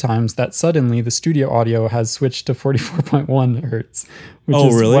last two times that suddenly the studio audio has switched to 44.1 hertz, which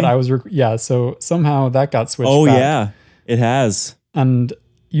is really? what I was. So somehow that got switched. Oh back. yeah, it has. And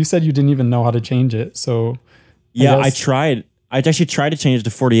you said you didn't even know how to change it. So I tried. I actually tried to change it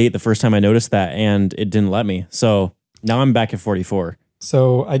to 48 the first time I noticed that, and it didn't let me. So now I'm back at 44.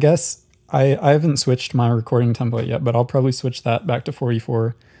 So I guess I haven't switched my recording template yet, but I'll probably switch that back to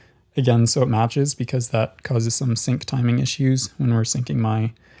 44 again so it matches, because that causes some sync timing issues when we're syncing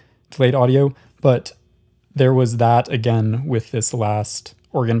my delayed audio. But there was that again with this last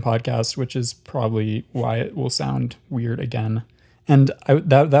organ podcast, which is probably why it will sound weird again. And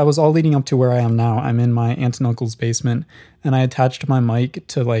that was all leading up to where I am now. I'm in my aunt and uncle's basement, and I attached my mic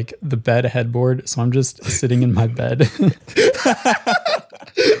to like the bed headboard, so I'm just sitting in my bed.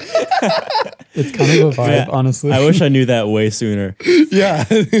 It's kind of a vibe, honestly. I wish I knew that way sooner. Yeah.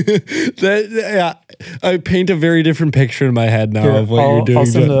 I paint a very different picture in my head now of what you're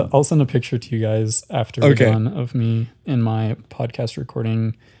doing. I'll send a picture to you guys after we're done of me in my podcast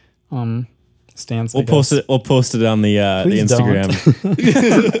recording stance. We'll post it on the Instagram.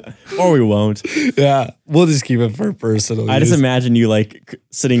 Or we won't. Yeah. We'll just keep it for personal I just imagine you like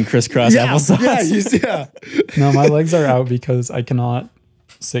sitting crisscross applesauce. Yeah. No, my legs are out because I cannot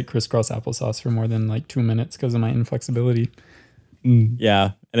sit crisscross applesauce for more than like 2 minutes because of my inflexibility.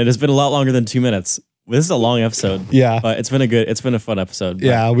 Yeah. And it has been a lot longer than 2 minutes. This is a long episode. Yeah. But it's been a fun episode.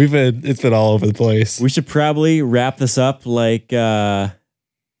 Yeah, it's been all over the place. We should probably wrap this up like You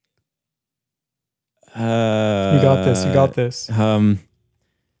got this.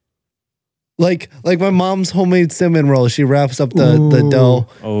 Like my mom's homemade cinnamon roll. She wraps up the dough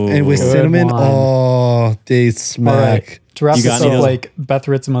and with cinnamon. One. Oh, they smack. All right. To wrap this up, like Beth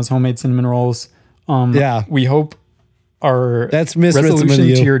Ritzema's homemade cinnamon rolls. We hope our That's Miss resolution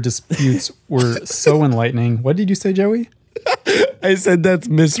Ritzema to your disputes were so enlightening. What did you say, Joey? I said that's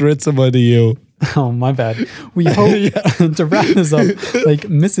Miss Ritzema to you. Oh, my bad. We hope to wrap this up, like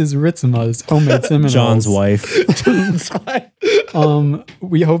Mrs. Ritzema's homemade cinnamon John's rolls. wife.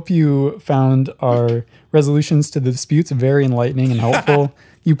 We hope you found our resolutions to the disputes very enlightening and helpful.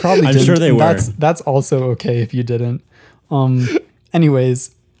 You probably didn't. I'm sure they were. That's also okay if you didn't.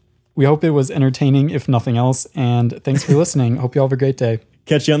 Anyways, we hope it was entertaining, if nothing else. And thanks for listening. Hope you all have a great day.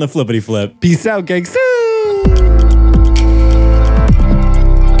 Catch you on the flippity flip. Peace out, gang.